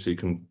about the ABC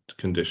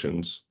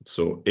conditions.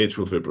 So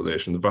atrial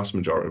fibrillation, the vast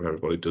majority of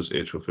everybody does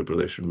atrial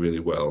fibrillation really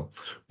well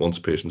once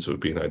patients have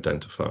been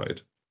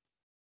identified.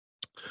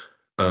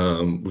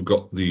 We've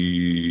got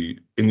the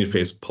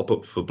in-your-face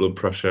pop-up for blood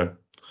pressure,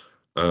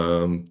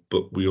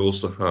 but we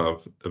also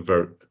have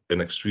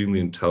an extremely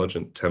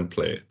intelligent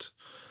template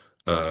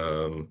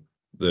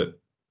that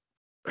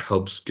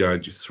helps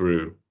guide you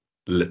through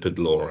lipid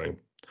lowering.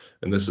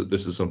 And this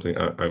is something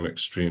I'm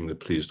extremely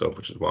pleased of,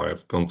 which is why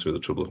I've gone through the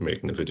trouble of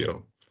making a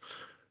video.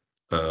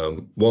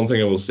 One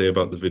thing I will say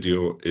about the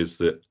video is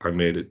that I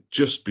made it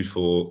just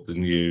before the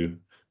new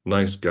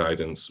NICE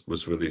guidance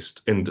was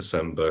released in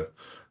December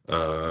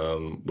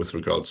with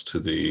regards to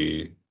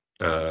the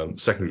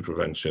secondary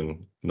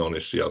prevention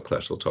non-HDL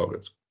cholesterol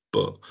targets.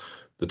 But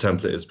the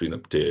template has been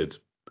updated,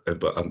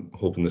 but I'm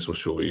hoping this will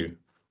show you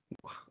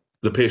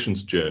the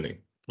patient's journey.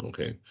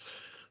 Okay.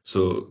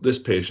 So this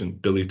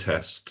patient, Billy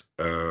Test,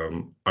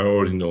 I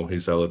already know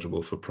he's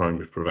eligible for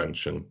primary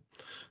prevention.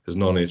 His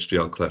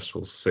non-HDL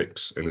cholesterol is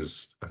 6 and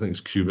I think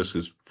his Q risk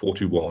is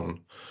 41.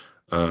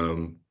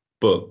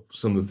 But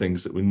some of the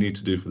things that we need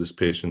to do for this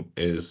patient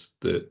is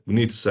that we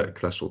need to set a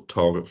cholesterol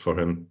target for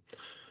him,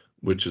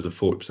 which is a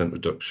 40%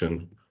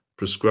 reduction,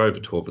 prescribe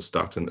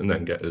atorvastatin, and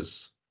then get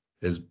his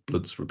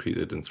bloods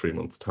repeated in 3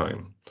 months'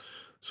 time.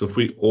 So if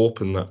we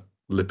open that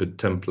lipid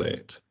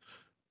template,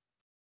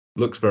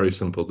 looks very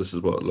simple. This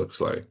is what it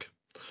looks like.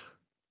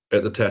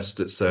 At the test,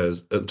 it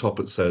says, at the top,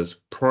 it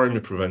says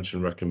primary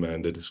prevention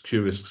recommended is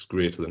Q risks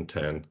greater than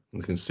 10. And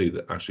you can see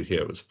that actually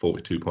here it's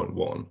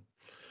 42.1.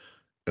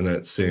 And then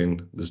it's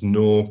saying there's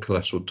no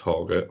cholesterol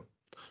target.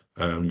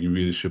 You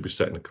really should be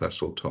setting a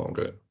cholesterol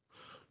target.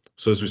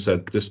 So as we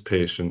said, this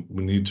patient,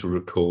 we need to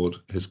record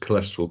his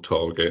cholesterol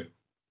target.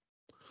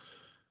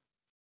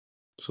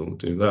 So we'll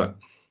do that.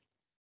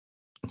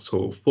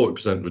 So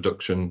 40%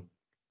 reduction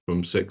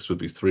from 6 would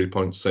be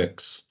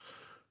 3.6.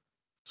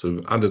 So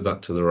we've added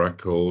that to the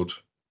record.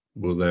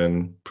 We'll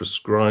then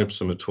prescribe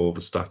some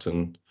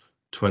atorvastatin,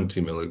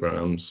 20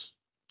 milligrams,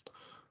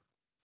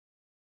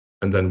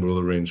 and then we'll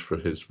arrange for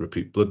his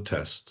repeat blood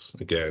tests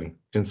again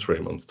in 3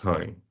 months'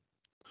 time.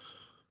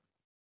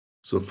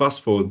 So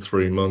fast forward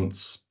 3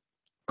 months,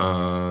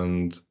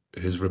 and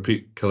his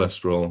repeat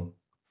cholesterol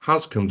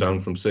has come down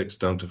from 6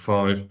 down to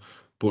 5,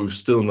 but we've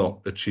still not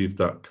achieved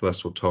that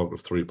cholesterol target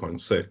of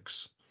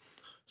 3.6.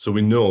 So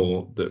we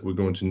know that we're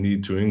going to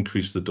need to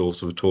increase the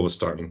dose of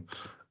atorvastatin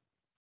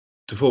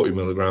to 40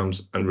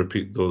 milligrams and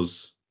repeat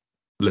those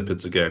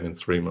lipids again in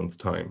 3 months'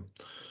 time.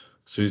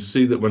 So you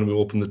see that when we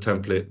open the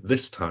template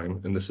this time,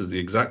 and this is the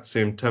exact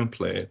same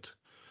template,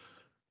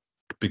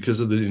 because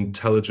of the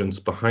intelligence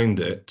behind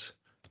it,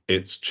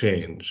 it's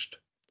changed.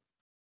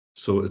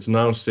 So it's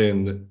now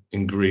saying that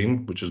in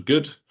green, which is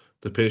good,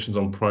 the patient's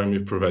on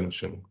primary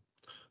prevention.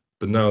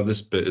 But now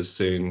this bit is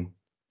saying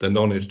the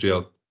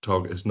non-HDL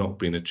target has not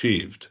been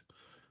achieved.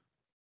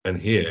 And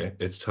here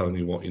it's telling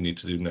you what you need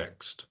to do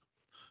next.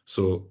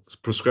 So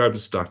prescribe a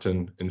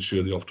statin,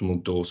 ensure the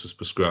optimal dose is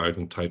prescribed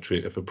and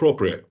titrate if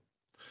appropriate.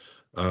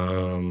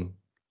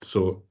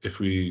 So if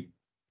we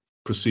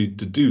proceed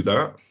to do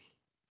that,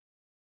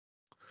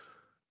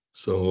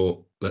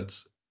 so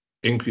let's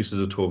increase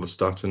the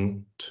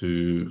atorvastatin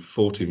to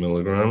 40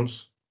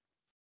 milligrams.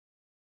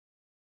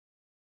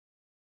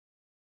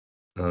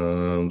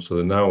 So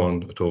they're now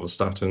on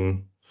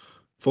atorvastatin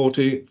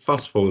 40,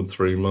 fast forward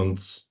 3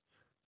 months,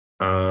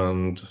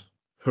 and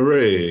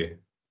hooray,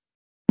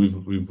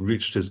 we've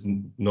reached his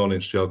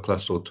non-HDL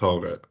cholesterol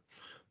target.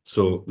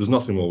 So there's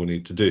nothing more we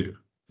need to do.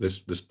 This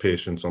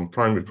patient's on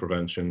primary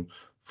prevention,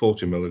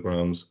 40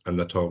 milligrams, and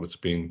their target's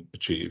been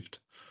achieved.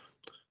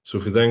 So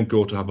if we then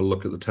go to have a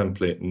look at the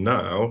template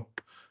now,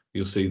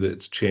 you'll see that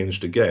it's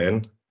changed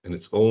again, and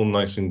it's all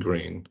nice and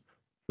green.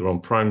 They're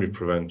on primary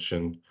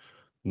prevention,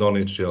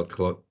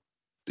 non-HDL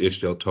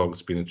HDL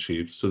target's been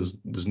achieved, so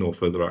there's no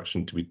further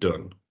action to be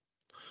done.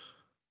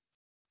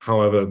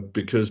 However,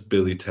 because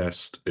Billy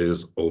Test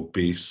is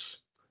obese,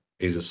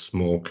 he's a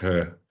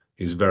smoker,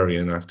 he's very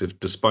inactive,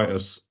 despite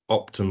us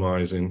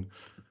optimizing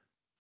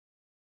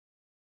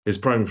his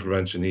primary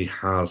prevention, he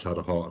has had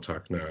a heart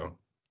attack now.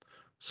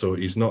 So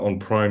he's not on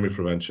primary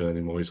prevention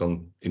anymore,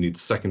 he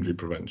needs secondary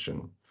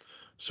prevention.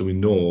 So we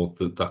know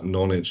that that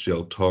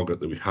non-HDL target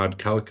that we had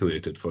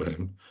calculated for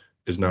him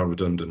is now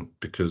redundant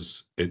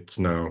because it's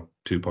now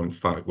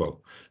 2.5,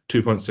 well,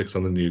 2.6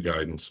 on the new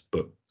guidance,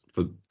 but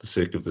for the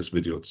sake of this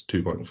video, it's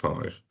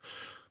 2.5.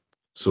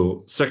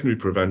 So secondary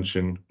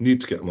prevention,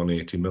 need to get him on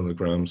 80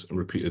 milligrams and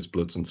repeat his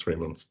bloods in 3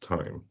 months'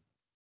 time.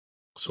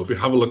 So if we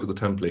have a look at the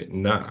template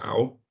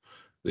now,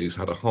 that he's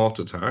had a heart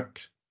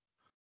attack,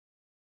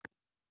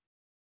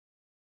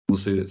 we'll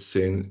see it's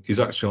saying he's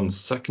actually on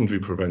secondary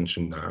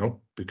prevention now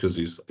because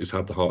he's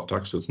had the heart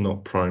attack, so it's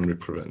not primary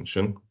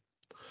prevention.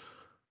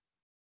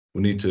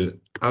 We need to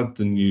add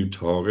the new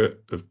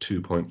target of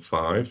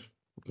 2.5,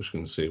 which you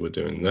can see we're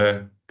doing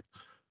there.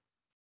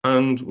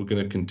 And we're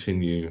going to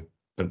continue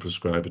and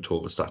prescribe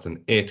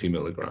atorvastatin 80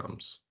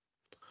 milligrams,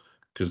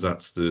 because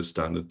that's the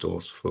standard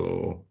dose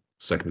for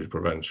secondary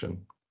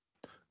prevention.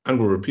 And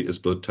we'll repeat his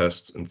blood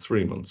tests in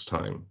 3 months'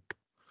 time.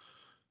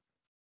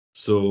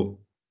 So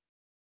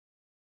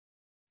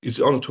he's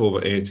on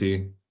atorva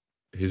 80.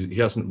 He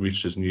hasn't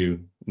reached his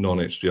new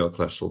non-HDL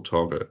cholesterol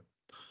target.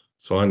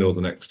 So I know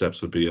the next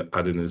steps would be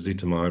adding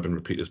ezetimibe and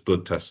repeat his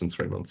blood tests in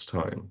 3 months'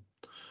 time.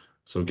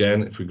 So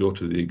again, if we go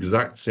to the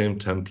exact same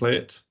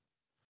template,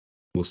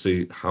 we'll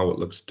see how it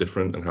looks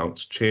different and how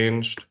it's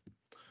changed.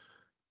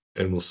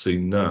 And we'll see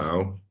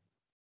now,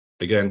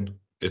 again,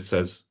 it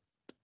says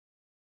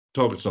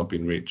target's not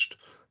been reached,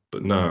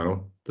 but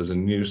now there's a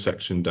new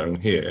section down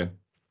here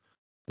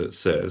that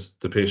says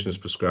the patient is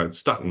prescribed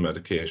statin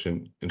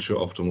medication, ensure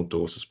optimal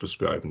dose is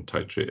prescribed and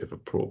titrate if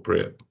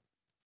appropriate.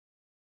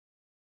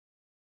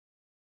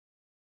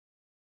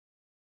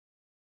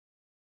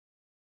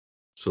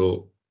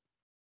 So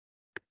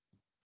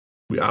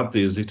we add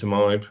the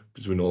ezetimibe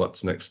because we know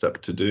that's the next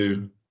step to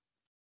do.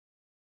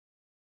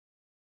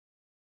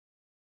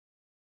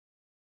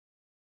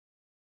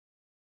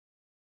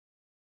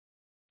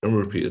 And we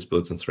repeat his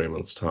bloods in 3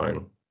 months'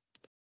 time.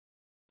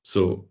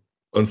 So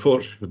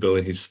unfortunately for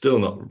Billy, he's still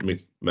not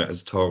met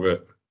his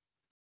target,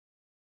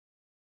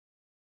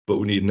 but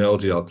we need an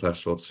LDL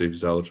cholesterol to see if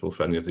he's eligible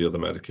for any of the other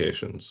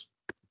medications.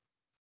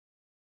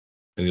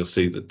 And you'll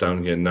see that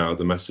down here now,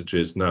 the message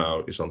is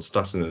now is on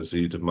statin and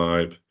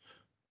ezetimibe,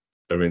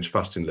 arrange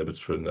fasting lipids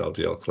for an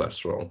LDL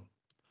cholesterol.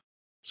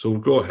 So we'll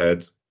go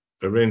ahead,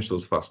 arrange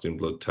those fasting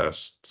blood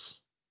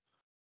tests,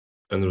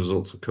 and the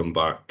results will come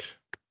back.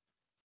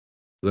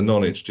 The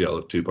non-HDL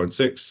of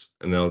 2.6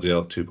 and LDL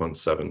of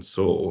 2.7.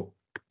 So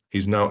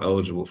he's now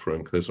eligible for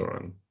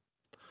inclisiran.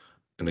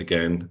 And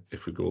again,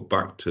 if we go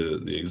back to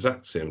the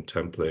exact same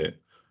template,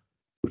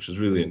 which is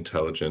really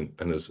intelligent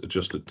and is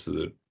adjusted to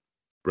the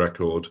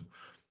record,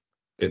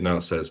 it now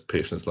says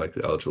patients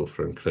likely eligible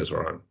for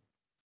inclisiran.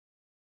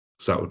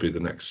 So that would be the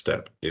next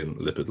step in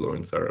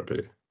lipid-lowering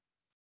therapy.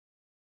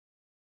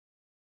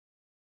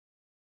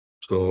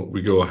 So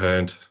we go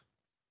ahead,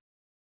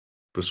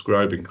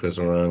 prescribe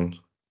inclisiran,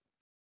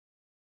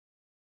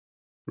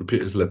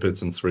 repeat his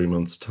lipids in 3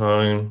 months'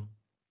 time,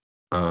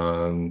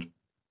 and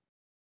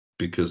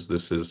because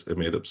this is a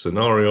made-up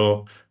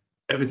scenario,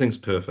 everything's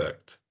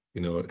perfect.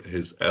 You know,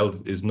 his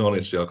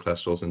non-HDL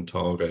cholesterol's in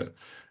target,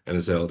 and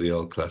his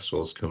LDL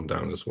cholesterol's come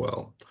down as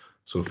well.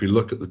 So if we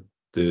look at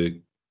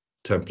the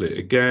template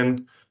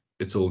again,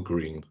 it's all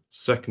green.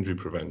 Secondary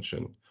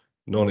prevention,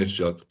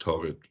 non-HDL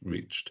target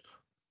reached,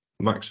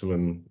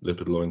 maximum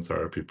lipid-lowering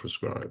therapy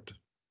prescribed.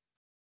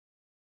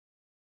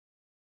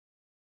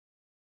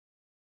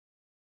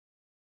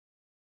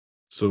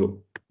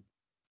 So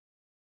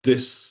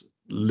this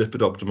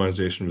lipid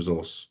optimization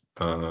resource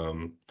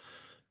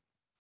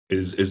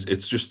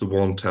it's just the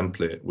one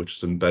template which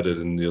is embedded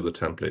in the other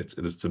templates.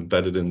 It is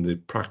embedded in the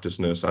practice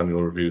nurse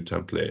annual review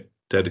template,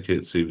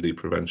 dedicated CVD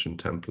prevention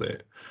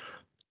template.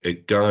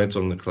 It guides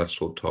on the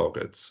cholesterol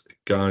targets, it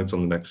guides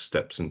on the next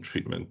steps in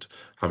treatment,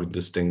 having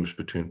distinguished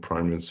between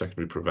primary and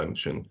secondary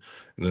prevention,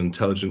 and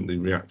intelligently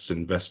reacts to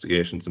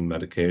investigations and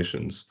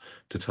medications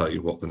to tell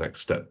you what the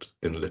next steps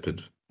in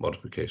lipid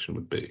modification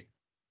would be.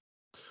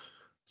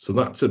 So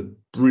that's a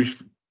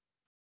brief,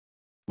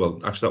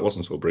 well, actually that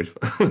wasn't so brief.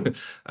 So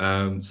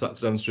that's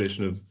a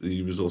demonstration of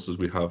the resources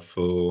we have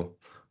for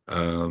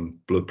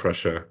blood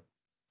pressure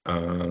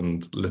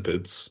and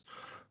lipids.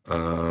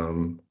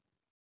 And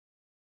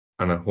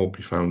I hope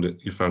you found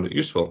it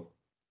useful.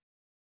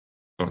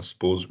 I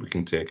suppose we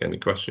can take any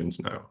questions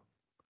now,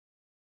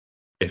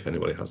 if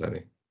anybody has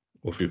any,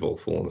 or if you've all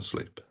fallen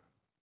asleep.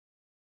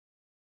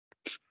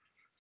 I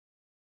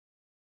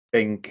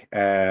think,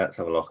 let's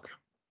have a look.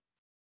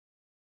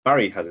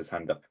 Barry has his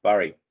hand up.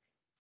 Barry.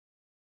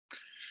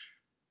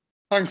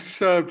 Thanks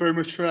very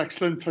much for an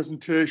excellent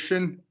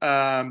presentation.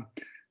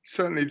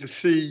 Certainly the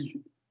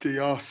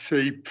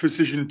CDRC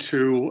precision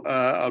tool,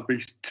 I'll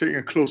be taking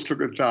a close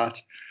look at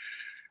that.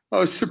 I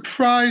was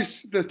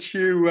surprised that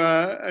you,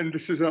 and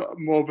this is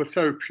more of a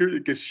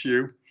therapeutic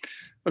issue, I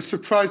was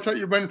surprised that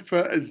you went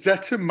for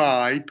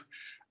ezetimibe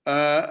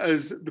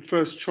as the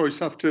first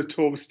choice after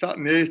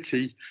atorvastatin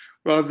 80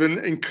 rather than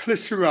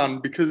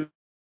inclisiran, because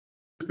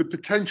the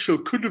potential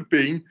could have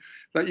been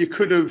that you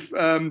could have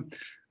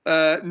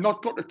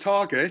not got the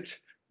target,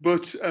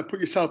 but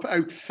put yourself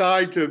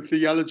outside of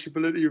the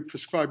eligibility of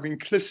prescribing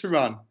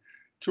inclisiran.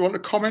 Do you want to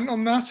comment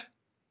on that?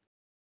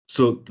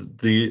 So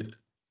the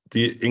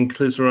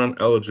inclisiran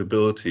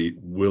eligibility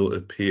will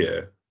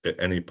appear at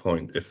any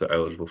point if they're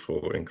eligible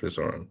for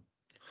inclisiran.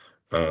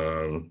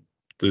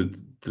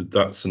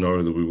 That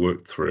scenario that we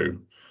worked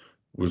through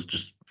was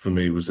just, for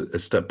me, was a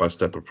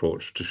step-by-step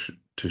approach to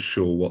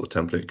show what the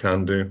template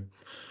can do.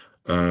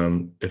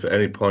 If at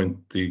any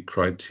point the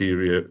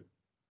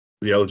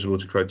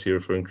eligibility criteria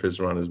for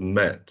inclisiran is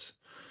met,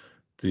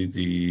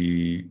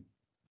 the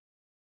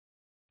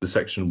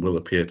section will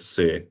appear to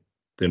say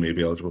they may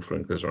be eligible for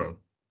inclisiran.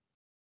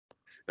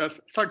 Yes,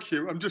 thank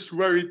you. I'm just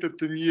worried that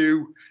the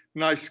new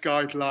NICE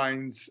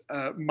guidelines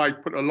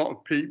might put a lot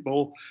of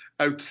people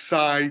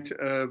outside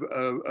of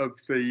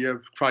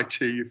the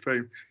criteria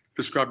for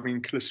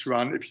prescribing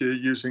inclisiran if you're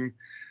using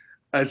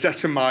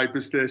ezetimibe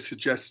as they're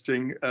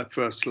suggesting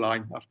first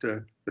line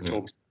after the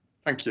talk.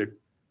 Thank you.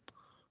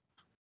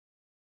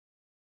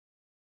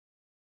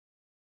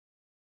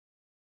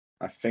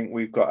 I think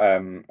we've got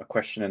a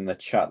question in the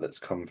chat that's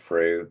come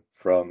through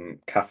from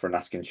Catherine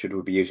asking, should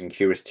we be using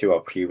Curis 2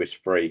 or Curis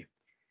 3?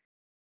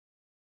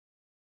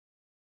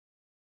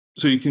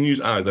 So you can use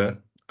either.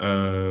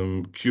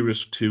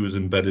 Curis 2 is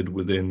embedded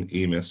within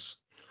EMIS.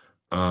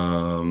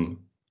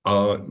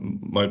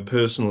 My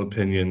personal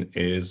opinion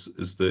is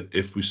that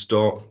if we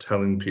start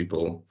telling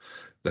people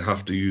they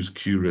have to use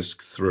Curis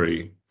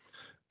 3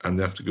 and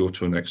they have to go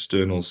to an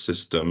external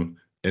system,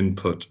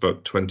 input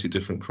about 20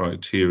 different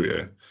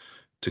criteria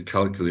to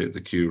calculate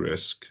the Q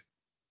risk,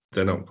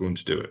 they're not going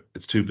to do it.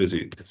 It's too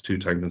busy. It's too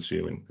time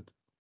consuming.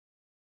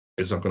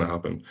 It's not going to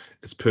happen.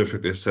 It's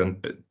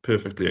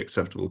perfectly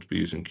acceptable to be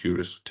using Q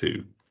risk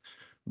 2.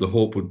 The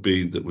hope would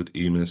be that with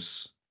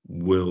EMIS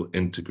will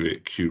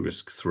integrate Q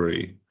risk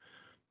 3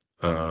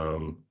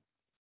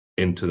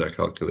 into their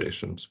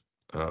calculations.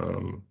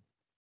 Yeah,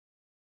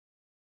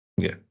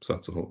 so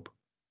that's the hope.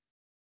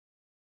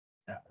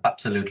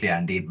 Absolutely,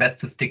 Andy.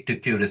 Best to stick to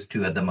Curis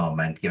 2 at the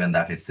moment, given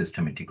that it's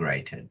system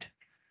integrated.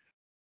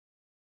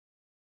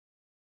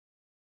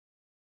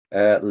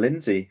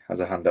 Lindsay has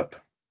a hand up.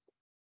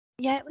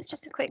 Yeah, it was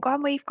just a quick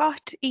one. We've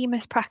got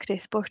EMIS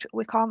practice, but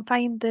we can't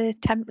find the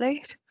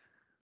template.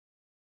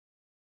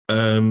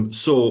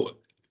 So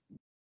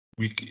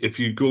if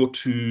you go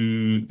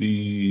to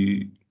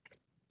the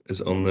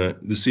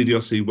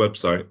CDRC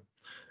website,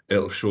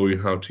 it'll show you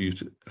how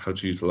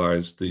to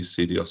utilize the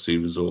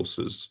CDRC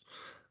resources.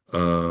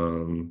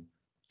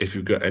 If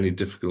you've got any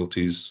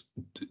difficulties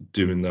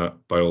doing that,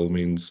 by all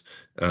means,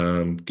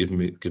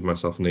 give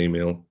myself an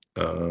email,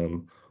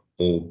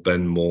 or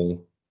Ben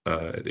Moll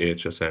at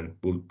AHSN.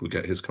 We'll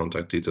get his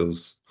contact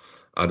details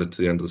added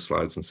to the end of the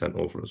slides and sent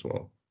over as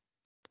well.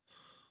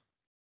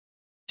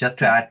 Just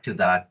to add to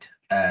that,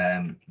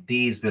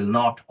 these will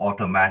not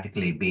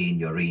automatically be in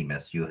your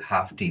EMIS. You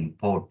have to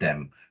import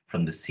them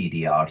from the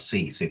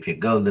CDRC. So if you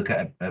go look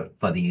at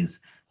for these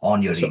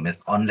on your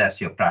EMIS,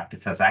 unless your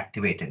practice has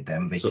activated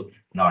them, which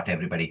not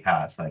everybody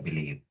has, I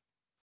believe.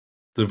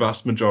 The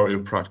vast majority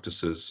of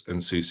practices and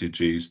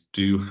CCGs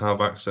do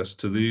have access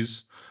to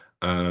these.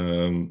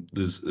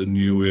 There's a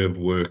new way of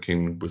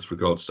working with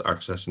regards to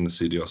accessing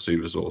the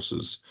CDRC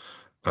resources.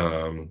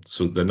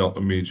 So they're not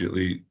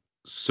immediately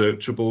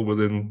searchable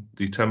within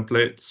the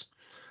templates,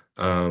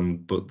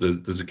 but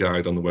there's a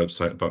guide on the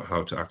website about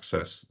how to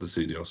access the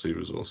CDRC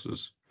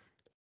resources.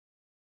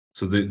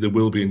 So they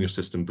will be in your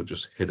system, but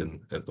just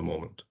hidden at the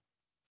moment.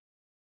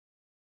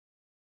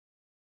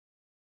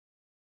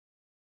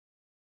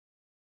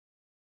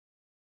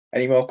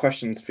 Any more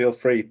questions? Feel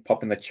free,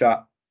 pop in the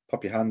chat,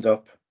 pop your hand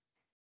up.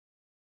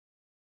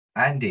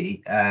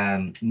 Andy,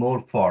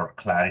 more for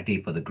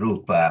clarity for the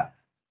group.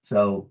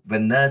 So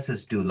when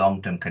nurses do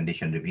long-term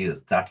condition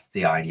reviews, that's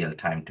the ideal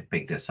time to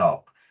pick this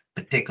up,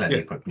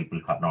 particularly for people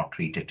who are not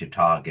treated to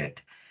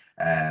target.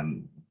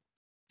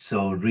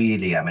 So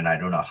really, I mean, I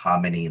don't know how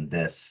many in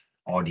this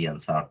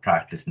audience are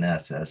practice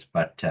nurses,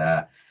 but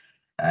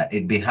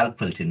it'd be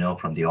helpful to know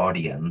from the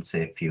audience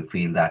if you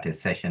feel that a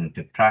session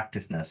to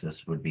practice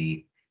nurses would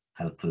be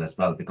helpful as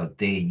well, because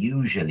they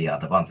usually are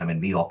the ones, I mean,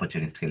 we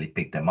opportunistically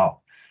pick them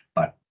up,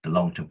 but the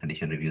long-term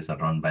condition reviews are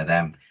run by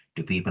them.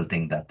 Do people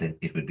think that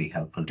it would be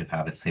helpful to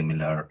have a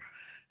similar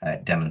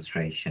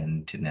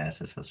demonstration to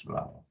nurses as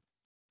well?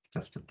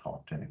 Just a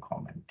thought and a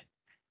comment.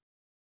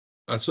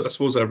 I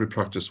suppose every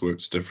practice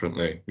works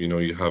differently. You know,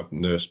 you have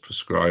nurse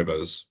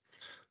prescribers.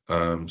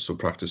 So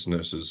practice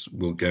nurses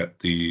will get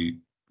the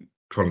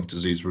chronic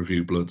disease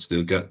review bloods,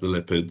 they'll get the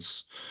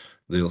lipids,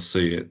 they'll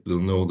see it, they'll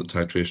know that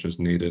titration is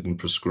needed and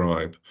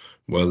prescribe,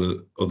 while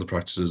the other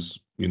practices,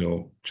 you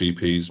know,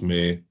 GPs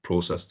may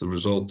process the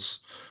results.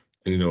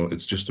 And, you know,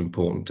 it's just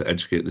important to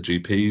educate the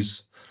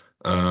GPs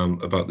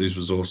about these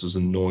resources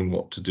and knowing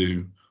what to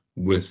do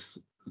with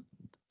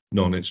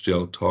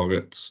non-HDL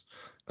targets,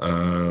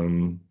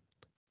 because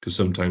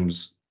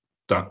sometimes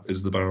that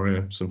is the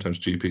barrier. Sometimes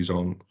GPs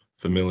aren't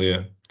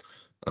familiar,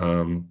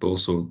 but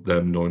also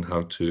them knowing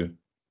how to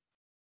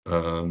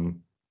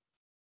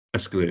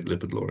escalate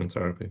lipid lowering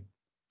therapy.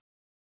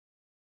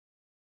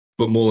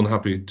 But more than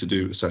happy to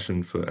do a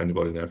session for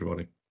anybody and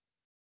everybody.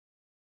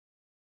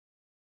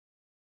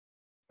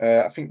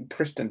 I think,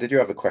 Kristen, did you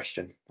have a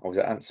question, or was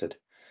it answered?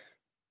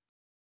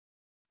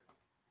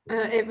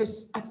 I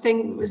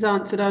think it was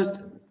answered. I was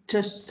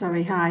just,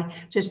 sorry, hi,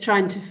 just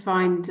trying to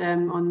find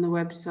on the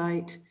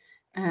website,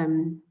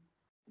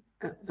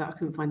 but I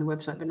couldn't find the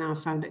website, but now I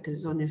found it because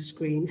it's on your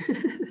screen.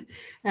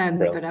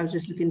 But I was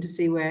just looking to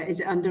see where, is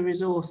it under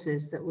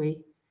resources that we?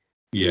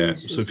 Yeah,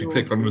 so if you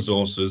click on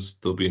resources,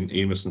 there'll be an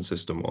EMIS and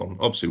system on.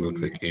 Obviously, we'll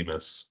click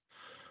EMIS.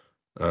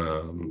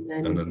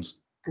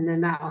 And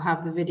then that'll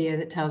have the video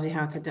that tells you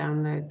how to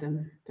download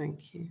them.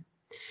 Thank you.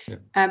 Yeah.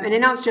 And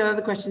in answer to your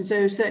other question,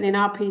 so certainly in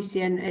our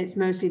PCN, it's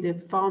mostly the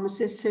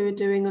pharmacists who are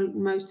doing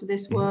most of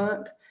this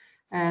work.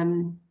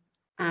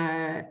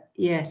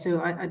 Yeah,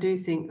 so I do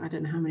think, I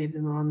don't know how many of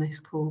them are on this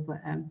call,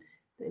 but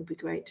it would be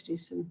great to do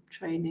some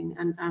training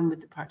and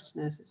with the practice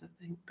nurses, I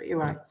think. But you're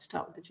right,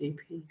 start with the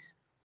GPs.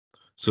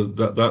 So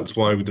that's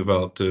why we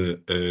developed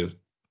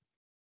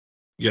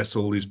yes,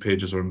 all these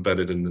pages are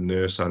embedded in the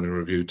nurse annual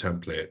review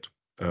template,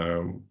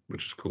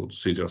 which is called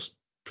CDOS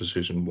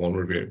Precision 1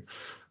 Review.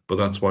 But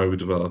that's why we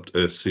developed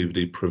a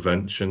CVD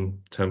prevention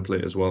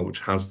template as well, which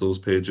has those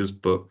pages,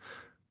 but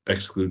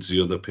excludes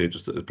the other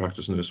pages that the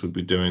practice nurse would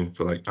be doing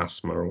for like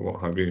asthma or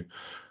what have you.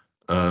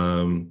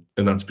 And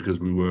that's because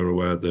we were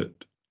aware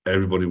that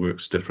everybody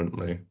works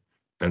differently,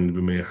 and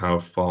we may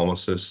have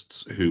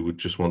pharmacists who would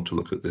just want to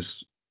look at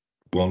this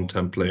one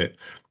template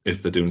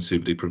if they're doing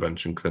CVD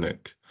prevention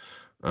clinic.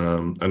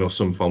 I know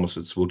some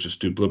pharmacists will just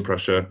do blood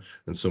pressure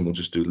and some will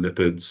just do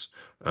lipids,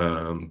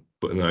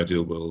 but in an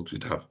ideal world,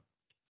 you'd have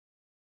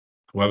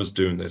whoever's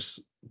doing this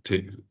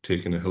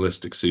taking a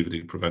holistic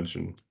CVD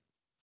prevention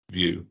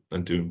view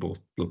and doing both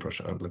blood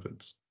pressure and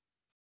lipids.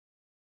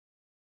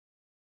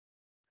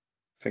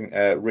 I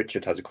think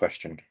Richard has a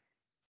question.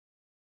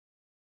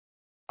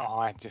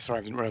 Oh, sorry,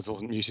 I didn't realise I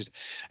wasn't muted.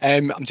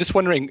 I'm just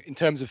wondering, in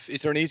terms of,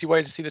 is there an easy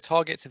way to see the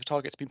targets if a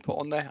target's been put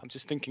on there? I'm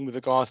just thinking with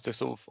regards to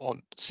sort of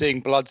on seeing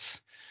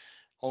bloods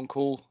on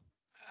call,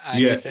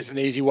 and if there's an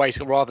easy way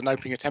to, rather than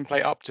opening a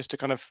template up, just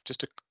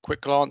a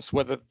quick glance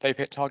whether they've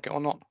hit target or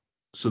not.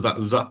 So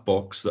that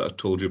box that I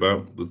told you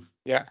about with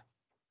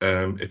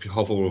if you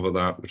hover over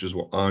that, which is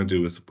what I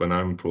do with when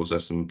I'm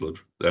processing blood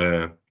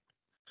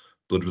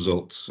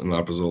results and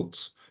lab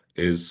results,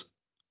 is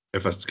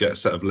if I get a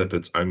set of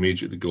lipids, I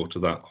immediately go to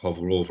that,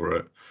 hover over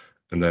it,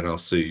 and then I'll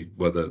see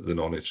whether the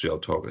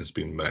non-HDL target has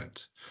been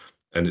met.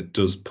 And it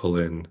does pull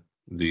in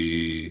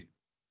the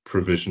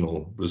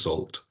provisional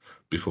result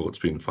before it's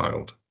been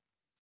filed.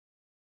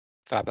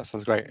 Fab, that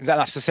sounds great.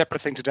 That's a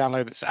separate thing to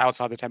download that's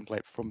outside the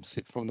template from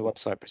the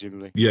website,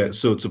 presumably? Yeah,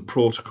 so it's a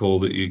protocol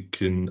that you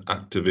can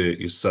activate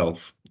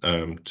yourself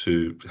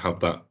to have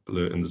that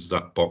alert in the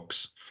ZAP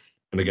box.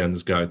 And again,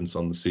 there's guidance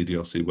on the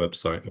CDRC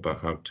website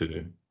about how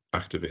to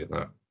activate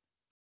that.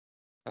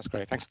 That's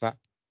great. Thanks for that.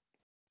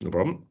 No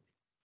problem.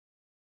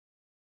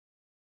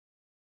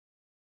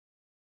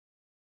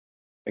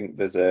 I think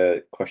there's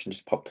a question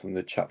just popped in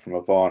the chat from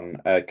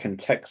Yvonne. Can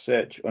text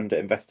search under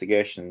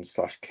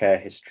investigation/care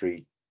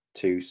history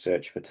to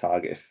search for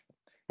target?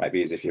 Might be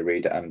easy if you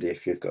read it, Andy,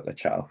 if you've got the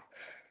chat.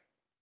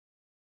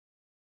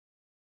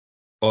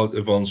 Or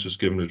Yvonne's just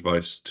given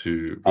advice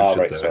to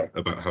Richard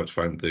about how to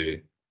find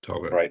the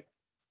target. Right.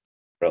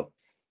 Well.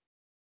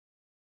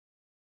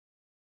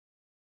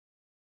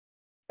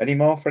 Any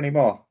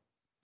more?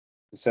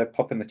 So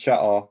pop in the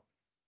chat or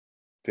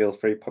feel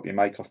free, pop your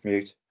mic off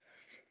mute.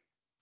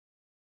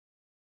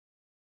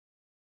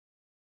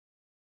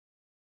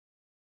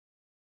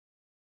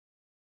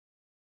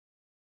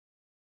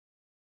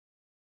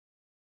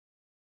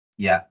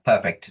 Yeah,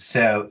 perfect.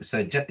 So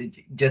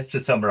just to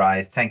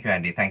summarize, thank you,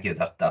 Andy. Thank you.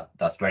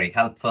 That's very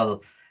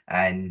helpful.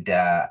 And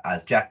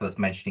as Jack was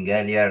mentioning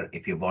earlier,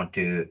 if you want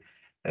to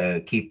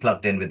keep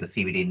plugged in with the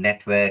CVD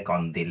network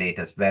on the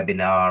latest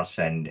webinars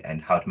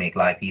and how to make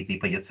life easy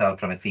for yourself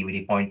from a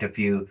CVD point of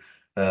view,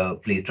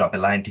 please drop a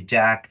line to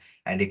Jack.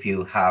 And if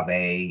you have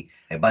a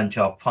bunch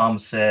of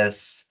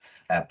pharmacists,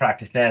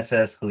 practice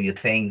nurses who you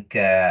think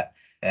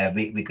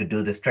we could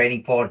do this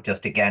training for,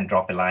 just again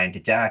drop a line to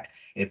Jack.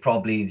 It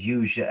probably is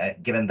usual,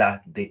 given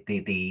that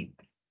the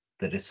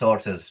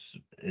resources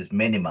is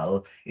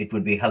minimal, it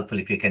would be helpful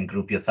if you can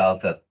group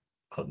yourselves a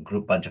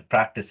group bunch of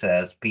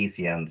practices,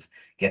 PCNs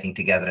getting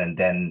together and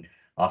then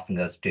asking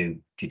us to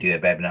do a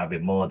webinar.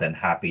 We're more than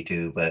happy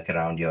to work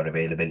around your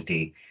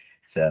availability.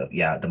 So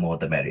yeah, the more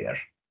the merrier.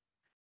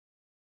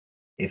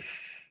 If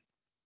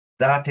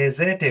that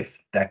is it, if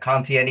I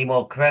can't see any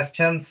more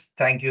questions,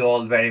 thank you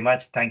all very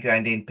much. Thank you,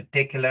 Andy, in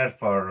particular,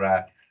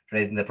 for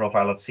raising the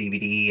profile of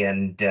CVD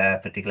and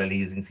particularly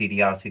using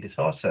CDRC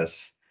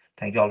resources.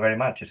 Thank you all very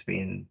much. It's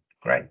been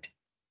great.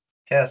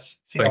 Cheers.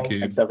 Thank you.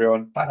 Thanks,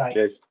 everyone. Bye.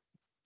 Cheers.